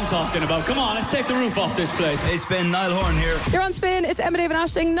what I'm talking about. Come on, let's take the roof off this place. It's been Niall Horan here. You're on Spin. It's Emma, Dave and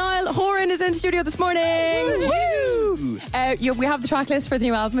Aisling. Niall Horan is in the studio this morning. Woo! We have the track list for the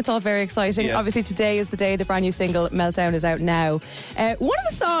new album. It's all very exciting. Yes. Obviously, today is the day the brand new single Meltdown is out now. One of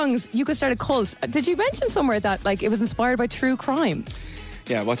the songs you could start a cult. Did you mention somewhere that like it was inspired by true crime?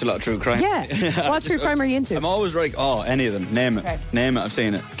 Yeah, I watch a lot of true crime. Yeah. What true crime are you into? I'm always like, any of them. Name it. Okay. Name it. I've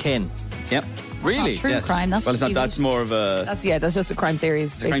seen it. Kin. Yep. Really? True crime. That's well, it's not. That's more of a. That's just a crime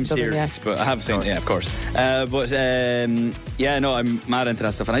series. It's a crime series, but I have seen it. Yeah, of course. I'm mad into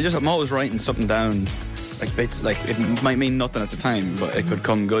that stuff, and I'm always writing something down, like bits. Like it might mean nothing at the time, but it could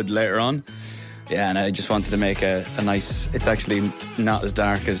come good later on. Yeah, and I just wanted to make a nice. It's actually not as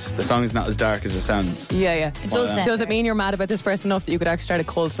dark as the song is not as dark as it sounds. Yeah. Does it mean you're mad about this person enough that you could actually start a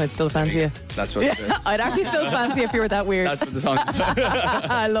cult and I'd still fancy you? That's what. I'd actually still fancy you if you were that weird. That's what the song.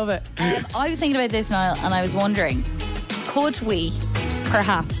 I love it. I was thinking about this, Niall, and I was wondering, could we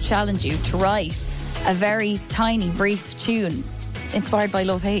perhaps challenge you to write a very tiny, brief tune inspired by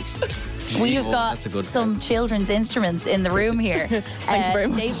Love Hate? We have got some children's instruments in the room here. Thank you very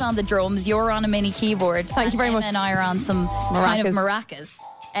much. Dave's on the drums, you're on a mini keyboard. Thank you very much. And I are on some kind of maracas.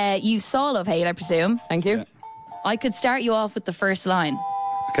 You saw Love Hate, I presume. Thank you. I could start you off with the first line.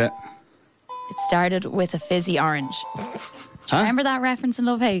 Okay. It started with a fizzy orange. Do you remember that reference in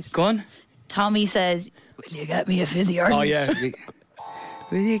Love Hate? Go on. Tommy says, "Will you get me a fizzy orange?" Oh yeah.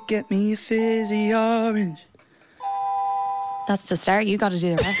 Will you get me a fizzy orange? That's the start. You got to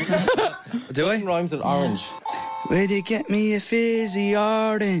do the rest. Do I? Rhymes with orange. Will you get me a fizzy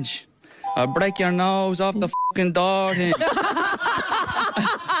orange? I'll break your nose off the fucking door.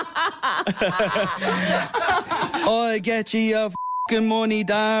 I get you your fucking money,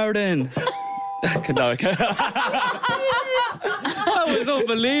 darling. That was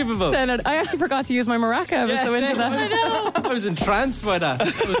unbelievable. Leonard, I actually forgot to use my maraca. I was so into that. I know. I was entranced by that.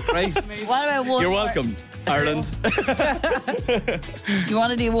 That was great. What about one You're more? welcome, Ireland. You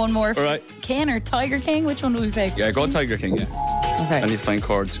want to do one more? All right. King or Tiger King? Which one do we pick? Yeah, go Tiger King, yeah. Okay. I need to find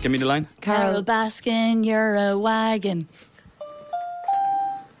chords. Give me the line. Carol Baskin, you're a wagon.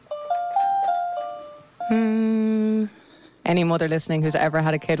 Any mother listening who's ever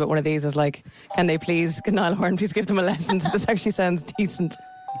had a kid with one of these is like, can Niall Horan please give them a lesson? This actually sounds decent.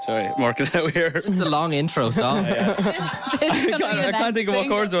 Sorry, I'm working it out here. This is a long intro song. I can't think of what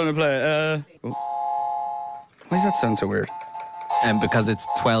chords I want to play. Why does that sound so weird? Because it's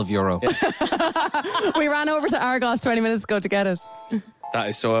 €12. We ran over to Argos 20 minutes ago to get it. That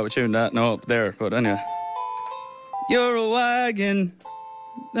is so out of tune. That no, up there. But anyway, you're a wagon.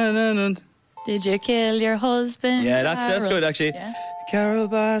 Na, na, na. Did you kill your husband? Yeah, that's good actually. Yeah. Carol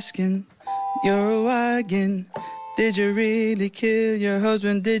Baskin, you're a wagon. Did you really kill your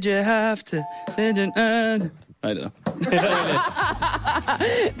husband? Did you have to? I don't know.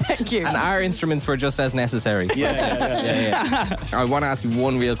 Thank you. And our instruments were just as necessary. Yeah. I want to ask you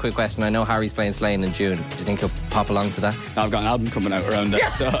one real quick question. I know Harry's playing Slane in June. Do you think he'll pop along to that? I've got an album coming out around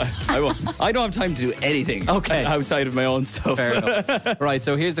that, so I won't. I don't have time to do anything. Okay. Outside of my own stuff. Fair enough. Right,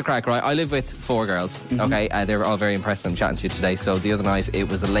 so here's the crack, right? I live with 4 girls, okay? They were all very impressed I'm chatting to you today. So the other night, it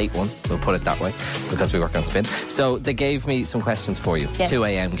was a late one, we'll put it that way, because we work on Spin. So they gave me some questions for you. Yeah. 2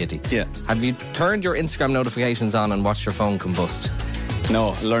 a.m. Giddy. Yeah. Have you turned your Instagram notifications on and watched your phone combust? No,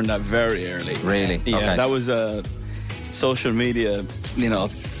 I learned that very early. Really? Yeah, Okay. that was a social media,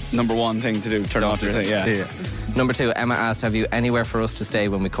 number one thing to do. Turn off your thing. Yeah. Number 2, Emma asked, have you anywhere for us to stay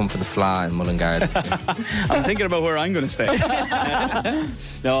when we come for the Fla in Mullingar? I'm thinking about where I'm going to stay.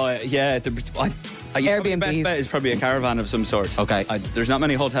 Airbnb. The best bet is probably a caravan of some sort. Okay. There's not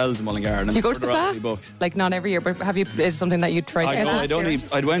many hotels in Mullingar. Do you go to the Fla? Like not every year, but is it something that you tried?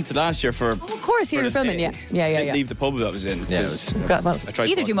 I went to last year for. Of course, you were filming. Yeah. Didn't leave the pub that I was in. Yeah. I tried.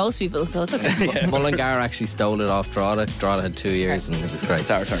 Either do most people, so it's okay. Mullingar actually stole it off Drogheda. Drogheda had 2 years and it was great.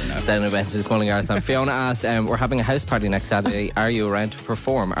 It's our turn now. Then it went to this Mullingar time. Fiona asked, we're having a house party next Saturday. Are you around to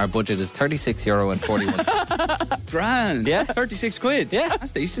perform? Our budget is €36.41. Grand. Yeah. 36 quid. Yeah.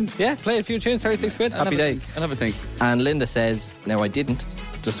 That's decent. Yeah, play a few tunes, 36 quid. Happy days. I'll have a think. And Linda says, now I didn't,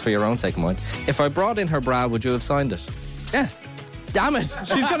 just for your own sake of mind. If I brought in her bra, would you have signed it? Yeah. Damn it!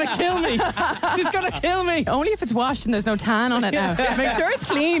 She's gonna kill me! She's gonna kill me! Only if it's washed and there's no tan on it now. Make sure it's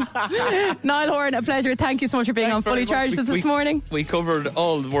clean. Niall Horan, a pleasure. Thank you so much for being on Fully Charged this morning. We covered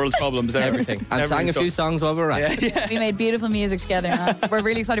all the world's problems there. Everything. And sang a few songs while we were at it. We made beautiful music together, man. We're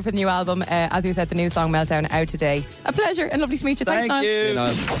really excited for the new album. As we said, the new song Meltdown out today. A pleasure and lovely to meet you. Thanks, Thank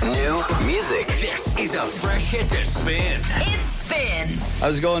Niall. you. New music. This is a fresh hit to Spin. It's Spin.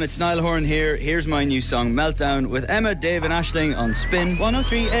 How's it going? It's Niall Horan here. Here's my new song, Meltdown, with Emma, Dave and Aisling on Spin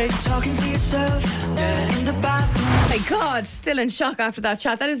 103.8. Talking to yourself in the bathroom. My God, still in shock after that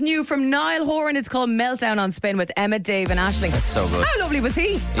chat. That is new from Niall Horan. It's called Meltdown on Spin with Emma, Dave and Aisling. That's so good. How lovely was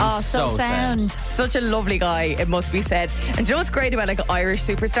he? So sound. Such a lovely guy, it must be said. And do you know what's great about like Irish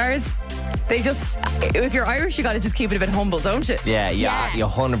superstars? They just, if you're Irish, you got to just keep it a bit humble, don't you? Yeah, you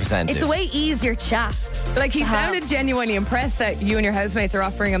 100% It's do. a way easier chat. Like he sounded genuinely impressed that you and your housemates are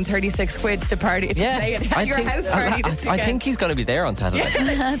offering him 36 quid to party today at your house party this weekend. I think he's going to be there on Saturday.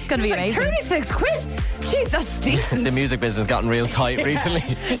 That's going to be amazing. 36 quid? Jeez, that's decent. The music business has gotten real tight recently.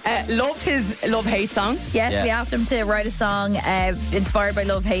 Loved his love-hate song. Yes, Yeah. we asked him to write a song inspired by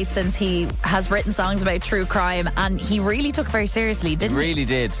love hate, since he has written songs about true crime, and he really took it very seriously, didn't he? Really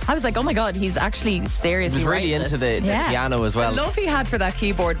did. I was like, oh my God, he's actually He seriously was really writing into this. the piano as well. The love he had for that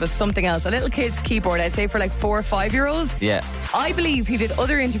keyboard was something else. A little kid's keyboard, I'd say, for like 4 or 5 year olds. Yeah. I believe he did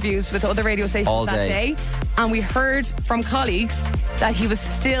other interviews with other radio stations All that day. day, and we heard from colleagues that he was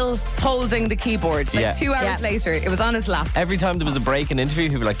still holding the keyboard. Like Yeah. 2 hours later, it was on his lap. Every time there was a break in interview,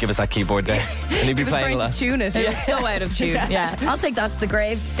 he'd be like, give us that keyboard there. And he'd be He was playing trying a to lot. tune it. It was so out of tune. Yeah. I'll take that to the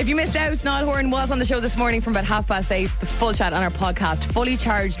grave. If you missed out, Niall Horan was on the show this morning from about 8:30. The full chat on our podcast, Fully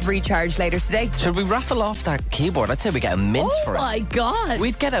Charged, Recharged later today. Should we raffle off that keyboard? I'd say we get a mint for it. Oh my God.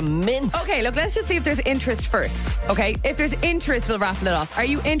 We'd get a mint. Okay, look, let's just see if there's interest first. Okay, if there's interest, we'll raffle it off. Are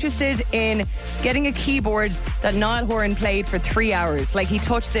you interested in getting a keyboard that Niall Horan played for 3 hours hours. Like, he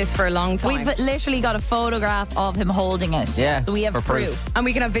touched this for a long time. We've literally got a photograph of him holding it. Yeah, so we have for proof. And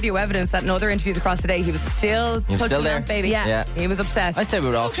we can have video evidence that in other interviews across the day, he was still touching still there. that baby. Yeah. He was obsessed. I'd say we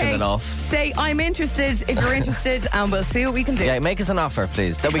would auction it off. Say, I'm interested if you're interested, and we'll see what we can do. Yeah, make us an offer,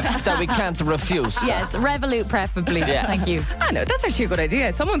 please, that we can't refuse. Yes, Revolut preferably. Yeah. Thank you. I know, that's actually a good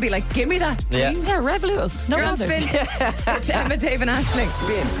idea. Someone would be like, give me that. Yeah. Yeah, Revolut us. No You're on bother. Spin. It's Emma, Dave and Aisling.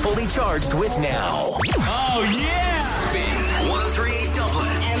 Spins Fully Charged with Now. Oh, yeah! Spin 103.8 Dublin.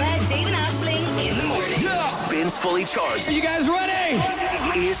 Emma, Dave and Aisling in the morning. Spins Fully Charged. Are you guys ready?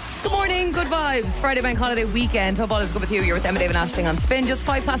 Is Good morning, good vibes. Friday bank holiday weekend. Hope all is good with you. You're with Emma, Dave and Aisling on Spin. Just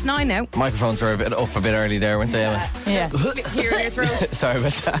 9:05 now. Microphones were up a bit early there, weren't they, Emma? Yeah. Here in your throat. Sorry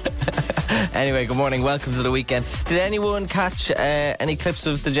about that. Anyway, good morning. Welcome to the weekend. Did anyone catch any clips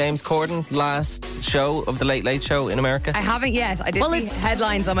of the James Corden last show of the Late Late Show in America? I haven't yet. I did see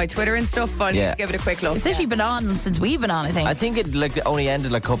headlines on my Twitter and stuff, but I need to give it a quick look. It's actually been on since we've been on, I think. I think it only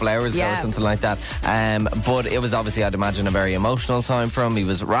ended like a couple hours ago or something like that. But it was obviously, I'd imagine, a very emotional time for him. He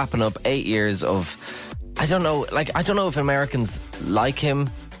was wrapping up 8 years of, I don't know if Americans like him.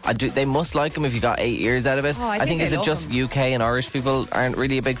 They must like him if you got 8 years out of it. Oh, I think is they it love just him. UK and Irish people aren't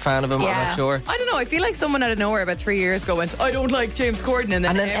really a big fan of him? I'm not sure. I don't know. I feel like someone out of nowhere about 3 years ago went, I don't like James Corden. And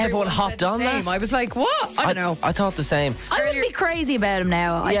then everyone hopped on that. I was like, what? I don't know. I thought the same. I wouldn't be crazy about him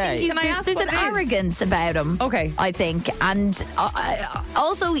now. Yeah. I think Can I ask there's what an it is? arrogance about him. Okay. I think. And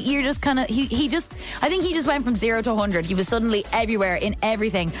also, you're just kind of, I think he just went from 0 to 100. He was suddenly everywhere in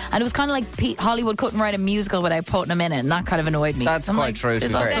everything. And it was kind of like Hollywood couldn't write a musical without putting him in it. And that kind of annoyed me. That's I'm quite like, true, to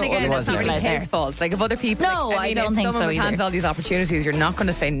there's be fair. also Then again, other it's not people really out there. his fault. Like, if other people, No, I don't if think someone so was either. handed all these opportunities, you're not going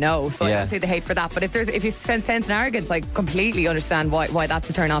to say no. So I Yeah. don't see the hate for that. But if you sense arrogance, I completely understand why that's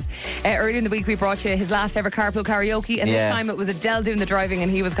a turn off. Earlier in the week, we brought you his last ever carpool karaoke, and Yeah. this time it was Adele doing the driving,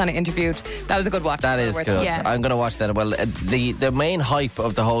 and he was kind of interviewed. That was a good watch. That is Worth good. it. Yeah. I'm going to watch that. Well, the main hype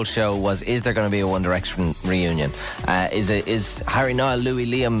of the whole show was: is there going to be a One Direction reunion? Is Harry, Niall, Louis,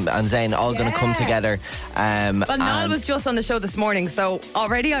 Liam, and Zayn all going to come together? Well, Niall was just on the show this morning, so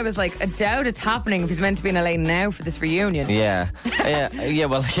already I was like, I doubt it's happening if he's meant to be in LA now for this reunion. Yeah.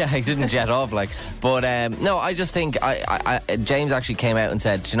 Well, he didn't jet off, but no, I just think James actually came out and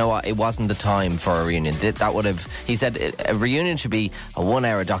said, you know what, it wasn't the time for a reunion. That would have, he said, a reunion should be a 1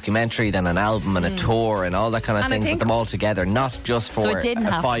 hour documentary, then an album and a tour and all that kind of And I thing, think- put them all together, not just for So it didn't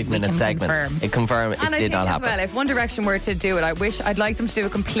a happen. 5 minute We can segment. confirm. It confirmed And it I did think not as happen. well, if One Direction were to do it, I'd like them to do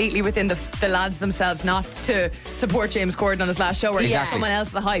it completely within the lads themselves, not to support James Corden on his last show or give Exactly. someone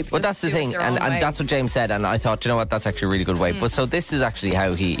else the hype. But Just that's the do it thing, their own way. and that's what James said, and I thought, you know what, that's actually a really good way. But so this is actually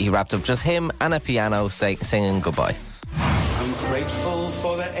how he wrapped up, just him and a piano singing goodbye. I'm grateful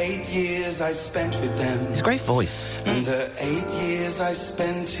for the 8 years I spent with them. His great voice. And the 8 years I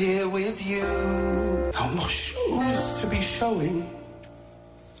spent here with you. No more shoes to be showing.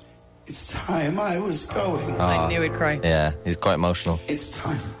 It's time I was going. I knew he'd cry. Yeah, he's quite emotional. It's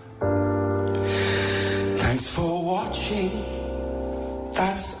time. Thanks for watching.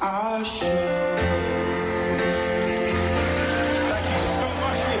 That's our show. Thank you so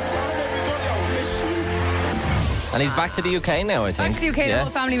much for your time, everybody. I'll miss you. And he's back to the UK now, I think. Back to the UK, the whole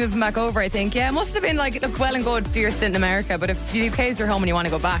family moving back over, I think. Yeah, it must have been like, look, well and good, do your stint in America, but if the UK is your home and you want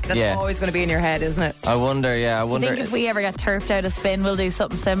to go back, that's Yeah. always going to be in your head, isn't it? I wonder. I think if we ever get turfed out of Spin, we'll do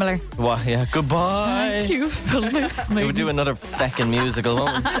something similar. What? Yeah, goodbye. Thank you for listening. We would do another feckin' musical,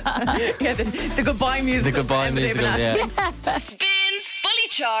 won't we? Yeah, the goodbye music. The goodbye musical, yeah. Spins Fully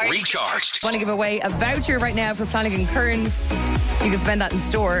Charged. Recharged. I want to give away a voucher right now for Flanagan Kearns. You can spend that in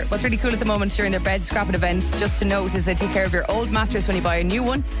store. What's really cool at the moment during their bed scrapping events, just to note, is they take care of your old mattress when you buy a new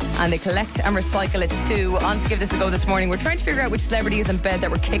one, and they collect and recycle it too. On to give this a go this morning. We're trying to figure out which celebrity is in bed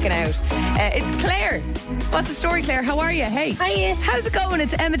that we're kicking out. It's Claire. What's the story, Claire? How are you? Hey. Hiya. How's it going?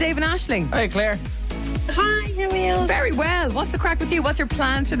 It's Emma, Dave and Aisling. Hey, Claire. Hi, how are you? Very well. What's the crack with you? What's your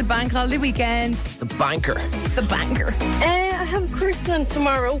plans for the bank holiday weekend? The banker. The banker. I have christening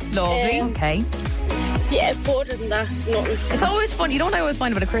tomorrow. Lovely. Okay. Yeah, but other than that, nothing. It's always fun. You know what I always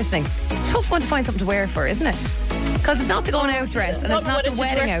find about a christening? It's a tough one to find something to wear for, isn't it? Because it's not the going out dress and it's not the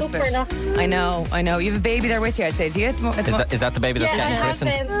wedding outfit. I know. You have a baby there with you, I'd say. Do you? Is that the baby that's getting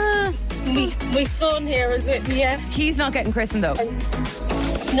christened? My son here is with me, yeah. He's not getting christened though.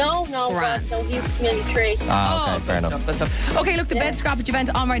 No, God, no, he's nearly 3. Ah, okay, fair enough. Good stuff. Okay, look, the bed scrappage event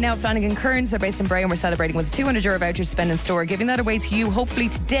on right now at Flanagan Kearns. They're based in Bray and we're celebrating with a €200 voucher to spend in store, giving that away to you hopefully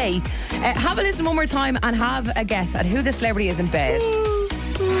today. Have a listen one more time and have a guess at who the celebrity is in bed.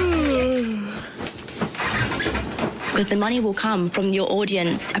 because the money will come from your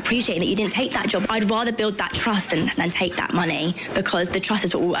audience appreciating that you didn't take that job. I'd rather build that trust than take that money, because the trust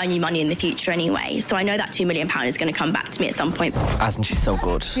is what will earn you money in the future anyway. So I know that £2 million is going to come back to me at some point. Hasn't she so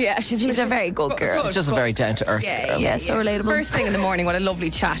good? Yeah, She's a very good girl. Just a very down-to-earth girl. Yeah, so relatable. First thing in the morning, what a lovely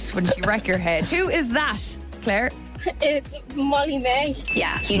chat. Wouldn't she wreck your head? Who is that, Claire? It's Molly May.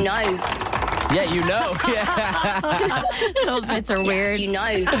 Yeah, you know. Yeah, you know. Yeah. Those bits are weird. You know.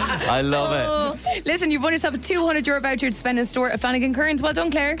 I love it. Listen, you've won yourself a €200 voucher to spend in store at Flanagan Kearns. Well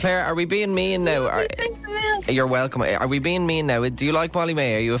done, Claire. Claire, are we being mean now? Thanks a million. You're welcome. Are we being mean now? Do you like Molly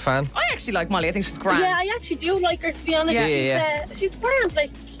May? Are you a fan? I actually like Molly. I think she's grand. Yeah, I actually do like her, to be honest. Yeah. She's grand.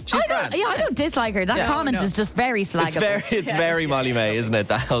 Like, She's grand. I don't dislike her. That comment is just very slaggable. It's very Molly May, isn't it?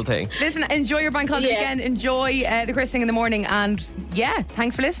 That whole thing. Listen, enjoy your bank holiday weekend. Enjoy the christening in the morning. And yeah,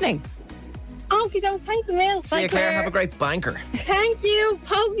 thanks for listening. Okie doke, thanks a mil. See you, Claire. Have a great banker. Thank you.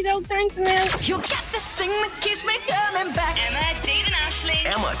 Okie doke, thanks a mil. You'll get this thing that keeps me coming back. Emma, Dave and Aisling.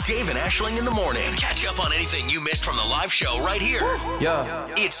 Emma, Dave and Aisling in the morning. Catch up on anything you missed from the live show right here.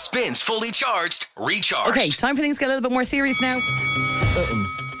 Yeah. It spins fully charged, recharged. Okay, time for things to get a little bit more serious now.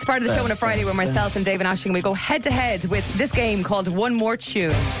 It's part of the show on a Friday where myself and Dave and Aisling, we go head to head with this game called One More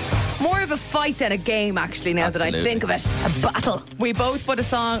Tune. More of a fight than a game, actually, now that I think of it. A battle. We both put a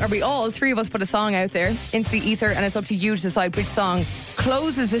song, or all three of us put a song out there into the ether, and it's up to you to decide which song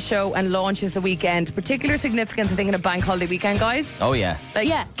closes the show and launches the weekend. Particular significance, I think, in a bank holiday weekend, guys. Oh, yeah.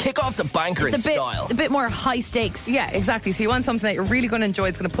 Yeah. Kick off the banker in style. A bit more high stakes. Yeah, exactly. So you want something that you're really going to enjoy.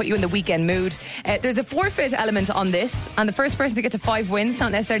 It's going to put you in the weekend mood. There's a forfeit element on this, and the first person to get to 5 wins,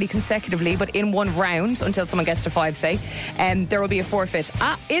 not necessarily consecutively, but in one round, until someone gets to 5, say, there will be a forfeit.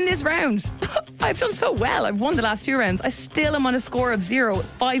 In this round, I've done so well. I've won the last 2 rounds. I still am on a score of 0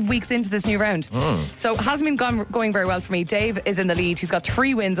 5 weeks into this new round. So it hasn't been going very well for me. Dave is in the lead. He's got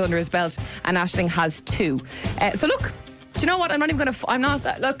 3 wins under his belt, and Aisling has 2. So look, do you know what? I'm not even going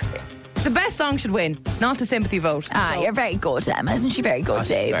to... Look, the best song should win, not the sympathy vote. You're very good, Emma. Isn't she very good,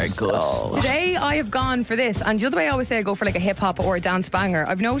 Dave? Very good. Today I have gone for this, and you know the way I always say I go for like a hip hop or a dance banger.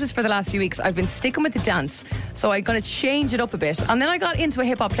 I've noticed for the last few weeks I've been sticking with the dance, so I'm going to change it up a bit. And then I got into a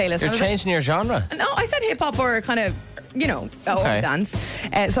hip hop playlist. You're changing your genre? No, I said hip hop or kind of, or dance.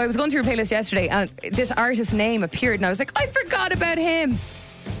 So I was going through a playlist yesterday, and this artist's name appeared, and I was like, I forgot about him.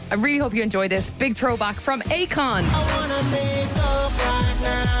 I really hope you enjoy this big throwback from Akon. I wanna make up right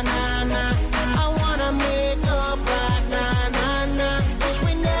now, nah, nah. I wanna make up right now, nah, nah. Wish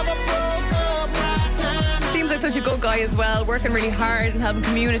we never broke up right now, nah. Seems like such a good guy as well, working really hard and helping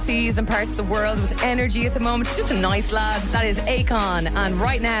communities and parts of the world with energy at the moment. Just a nice lad. That is Akon, and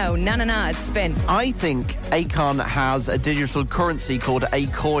right now, na na na, it's spin. I think Akon has a digital currency called a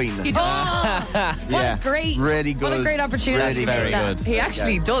coin. He does. What a great, really good. What a great opportunity. Really very good. He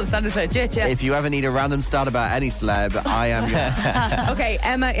actually does. That is legit, yeah. If you ever need a random stat about any celeb, I am yours. Okay,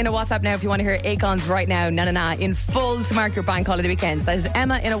 Emma in a WhatsApp now if you want to hear Akon's right now, na na na, in full to mark your bank holiday weekend. That is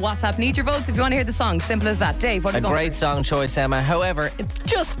Emma in a WhatsApp. Need your votes if you want to hear the song. Simple as that. Dave, what are A you going great song choice, Emma. However, it's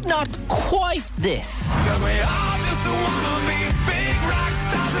just not quite this. Cause we all just wanna be big rock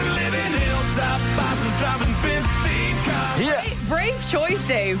stars and live in hilltop bosses driving 15 cars. Yeah. Brave choice,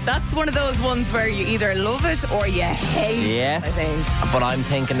 Dave. That's one of those ones where you either love it or you hate Yes. it, I think. But I'm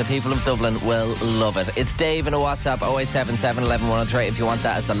thinking the people of Dublin will love it. It's Dave in a WhatsApp 0877 11 103 if you want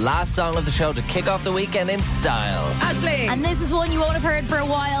that as the last song of the show to kick off the weekend in style. Aisling. And this is one you won't have heard for a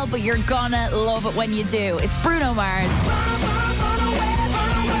while, but you're gonna love it when you do. It's Bruno Mars.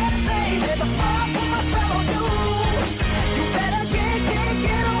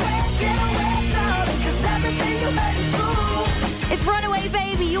 It's Runaway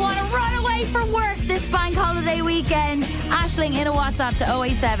Baby. You want to run away from work this bank holiday weekend. Aisling in a WhatsApp to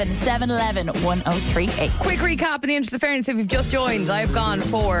 087 711 1038. Quick recap in the interest of fairness if you've just joined. I've gone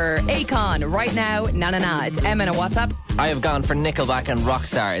for Akon right now, na na na. It's Emma in a WhatsApp. I have gone for Nickelback and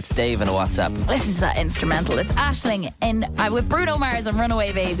Rockstar. It's Dave in a WhatsApp. Listen to that instrumental. It's Aisling in with Bruno Mars and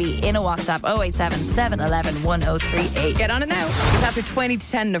Runaway Baby in a WhatsApp 087 711 1038. Get on it now. It's after 20 to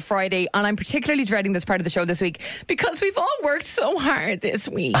 10 on a Friday, and I'm particularly dreading this part of the show this week because we've all worked so hard this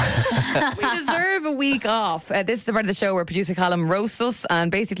week. We deserve a week off. This is the part of the show where producer Callum roasts us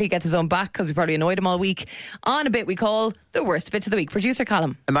and basically gets his own back because we probably annoyed him all week on a bit we call the worst bits of the week. Producer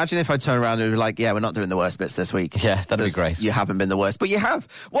Callum. Imagine if I turn around and be like, yeah, we're not doing the worst bits this week. Yeah, that'd be great. You haven't been the worst, but you have.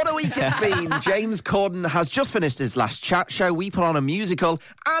 What a week it's been. James Corden has just finished his last chat show. We put on a musical,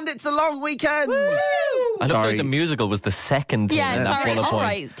 and it's a long weekend. Woo! I don't think the musical was the second thing. Yeah, in that sorry. bullet All point.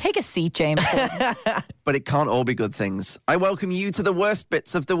 right, take a seat, James. But it can't all be good things. I welcome you to the worst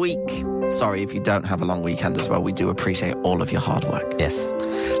bits of the week. Sorry if you don't have a long weekend as well. We do appreciate all of your hard work. Yes.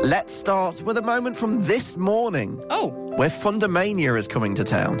 Let's start with a moment from this morning. Oh. Where Fundamania is coming to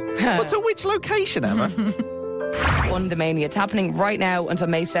town. But to which location, Emma? Fundamania. It's happening right now until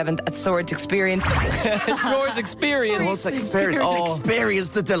May 7th at Swords Experience. Swords Experience. Swords Experience. Oh. Experience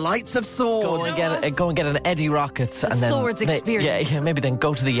the delights of swords. Go and get an Eddie Rockets and then Swords Experience. Yeah, maybe then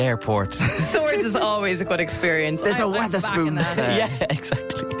go to the airport. Swords is always a good experience. There's a I'm Weatherspoon backing that. there. Yeah,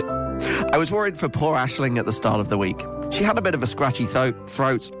 exactly. I was worried for poor Aisling at the start of the week. She had a bit of a scratchy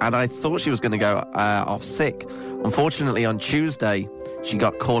throat, and I thought she was going to go off sick. Unfortunately, on Tuesday, she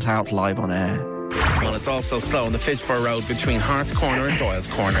got caught out live on air. Well, it's also slow on the Fitchburg Road between Hart's Corner and Doyle's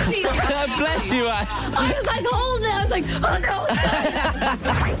Corner. Bless you, Ash. I was like, holding it. I was like,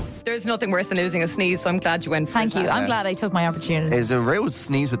 oh no. There's nothing worse than losing a sneeze, so I'm glad you went for Thank you. that. I'm glad I took my opportunity. It's a real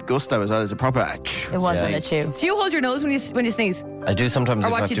sneeze with gusto as well. It's a proper... It wasn't a chew. Do you hold your nose when you sneeze? I do sometimes Or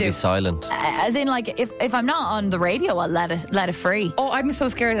if what I have you to be do? silent. As in, like, if I'm not on the radio, I'll let it free. Oh, I'm so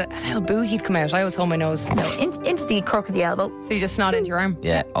scared that an elbow he'd come out. I always hold my nose. No, into the crook of the elbow. So you just snot into your arm?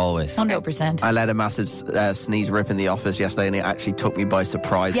 Yeah, always. 100%. I let a massive sneeze rip in the office yesterday, and it actually took me by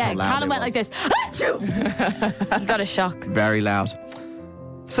surprise Yeah, how loud Callum it went was. like this. Achoo! He got a shock. Very loud.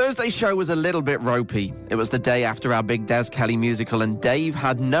 Thursday's show was a little bit ropey. It was the day after our big Des Kelly musical, and Dave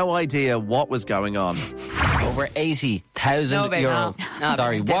had no idea what was going on. Over 80,000 No, babe, euro. no.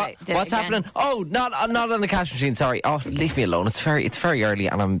 Sorry, Did what? it- did it What's again. happening? Oh, not on the cash machine. Sorry. Oh, leave me alone. It's very early,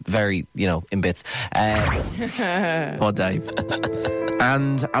 and I'm very, in bits. Poor Dave.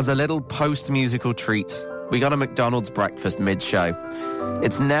 And as a little post-musical treat, we got a McDonald's breakfast mid-show.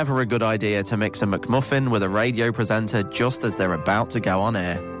 It's never a good idea to mix a McMuffin with a radio presenter just as they're about to go on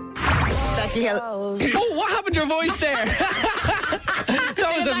air. Oh, what happened to your voice there?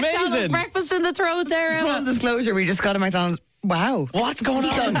 That was McDonald's amazing. breakfast in the throat there, Emma. Full disclosure, we just got a McDonald's. Wow. What's going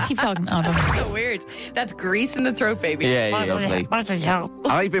Keep on? going. Keep talking. Oh, no. So weird. That's grease in the throat, baby. Yeah. Lovely.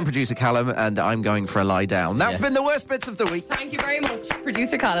 I've been producer Callum, and I'm going for a lie down. That's been the worst bits of the week. Thank you very much,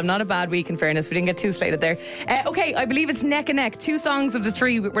 producer Colin. Not a bad week, in fairness. We didn't get too slated there. Okay, I believe it's neck and neck. 2 songs of the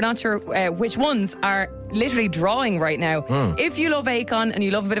 3. We're not sure which ones are literally drawing right now. If you love Akon and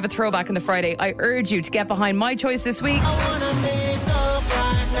you love a bit of a throwback on the Friday, I urge you to get behind my choice this week.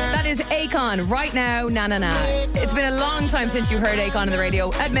 That is Akon, Right Now, Na Na Na. It's been a long time since you heard Akon on the radio.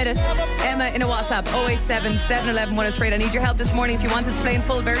 Admit it. Emma in a WhatsApp, 087 711 103. I need your help this morning if you want this to play in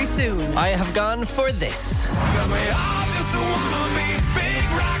full very soon. I have gone for this.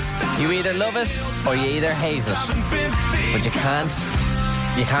 You either love it or you either hate it. But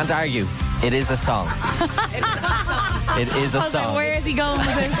you can't argue. It is a song. It is a I was like, song. where is he going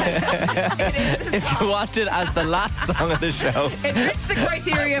with this? If you want it as the last song of the show. It fits the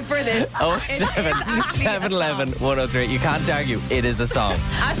criteria for this. Oh, It is actually a 711 song. 103. You can't argue. It is a song.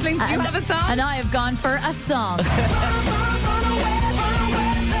 Aisling, do you have a song? And I have gone for a song.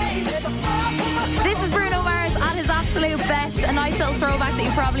 This is Bruno Mars at his absolute best. A nice little throwback that you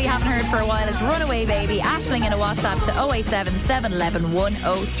probably haven't heard for a while. It's Runaway Baby. Aisling in a WhatsApp to 087 711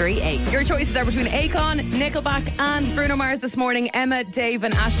 1038. Your choices are between Akon, Nickelback, and Bruno Mars this morning. Emma, Dave,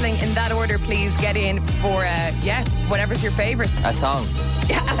 and Aisling. In that order, please get in for whatever's your favourite. A song.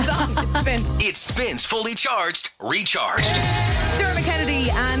 Yeah, a song. It spins. It spins fully charged, recharged. Dermot Kennedy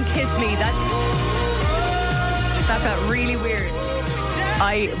and Kiss Me. That felt really weird.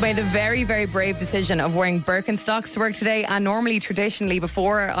 I made a very, very brave decision of wearing Birkenstocks to work today. And normally, traditionally,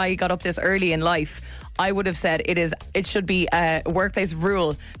 before I got up this early in life, I would have said it should be a workplace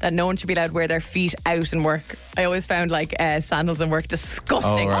rule that no one should be allowed to wear their feet out in work. I always found sandals in work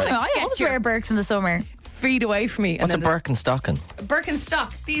disgusting. Oh, right. I always wear Birks in the summer. Feet away from me. What's a Birkenstocking?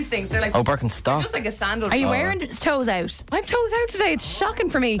 Birkenstock? These things. They're like Birkenstock. just like a sandal. Are you wearing toes out? I have toes out today. It's shocking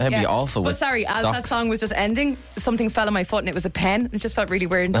for me. That'd be awful But with sorry, as socks. that song was just ending, something fell on my foot and it was a pen. It just felt really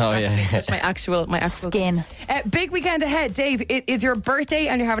weird. Oh, yeah. Touch my actual Skin. Big weekend ahead, Dave. It is your birthday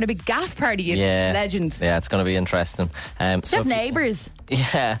and you're having a big gaff party. You legend. Yeah, it's going to be interesting. Do you have neighbours?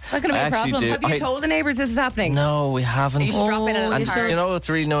 Yeah. Not going to be I a actually problem. do. Have you told the neighbours this is happening? No, we haven't. You should drop in a little And card. do you know what's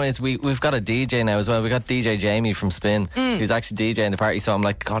really nice? We've got a DJ now as well. We got DJ Jamie from Spin, who's actually DJing the party. So I'm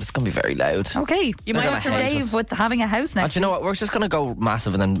like, God, it's going to be very loud. Okay. You Look might after have to Dave with having a house And next. do you know what? We're just going to go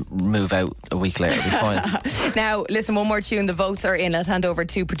massive and then move out a week later. It'll be fine. Now, listen, one more tune. The votes are in. Let's hand over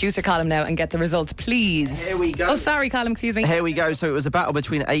to producer Colin now and get the results, please. Here we go. Oh, sorry, Colin. Excuse me. Here we go. So it was a battle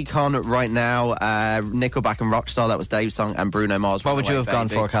between Akon, Right Now, Nickelback and Rockstar. That was Dave's song, and Bruno Mars. What would you have gone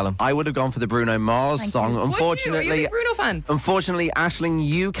for, Callum? I would have gone for the Bruno Mars song. Would you? Are you a big Bruno fan? Unfortunately, Aisling,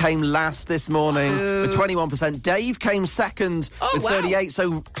 you came last this morning with 21%. Dave came second with 38,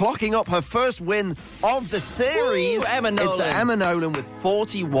 so clocking up her first win of the series. Ooh, Emma Nolan. It's Emma Nolan with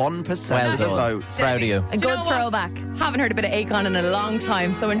 41% of the votes. Proud of you. A good throwback. Haven't heard a bit of Akon in a long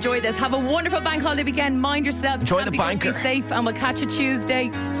time, so enjoy this. Have a wonderful bank holiday weekend. Mind yourself. Enjoy the Be banker. safe, and we'll catch you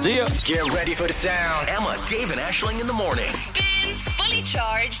Tuesday. See ya. Get ready for the sound. Emma, Dave, and Aisling in the morning. Spins Fully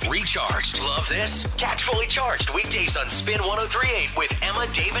Charged. Recharged. Love this? Catch Fully Charged weekdays on Spin 103.8 with Emma,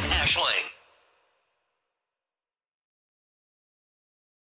 Dave, and Aisling.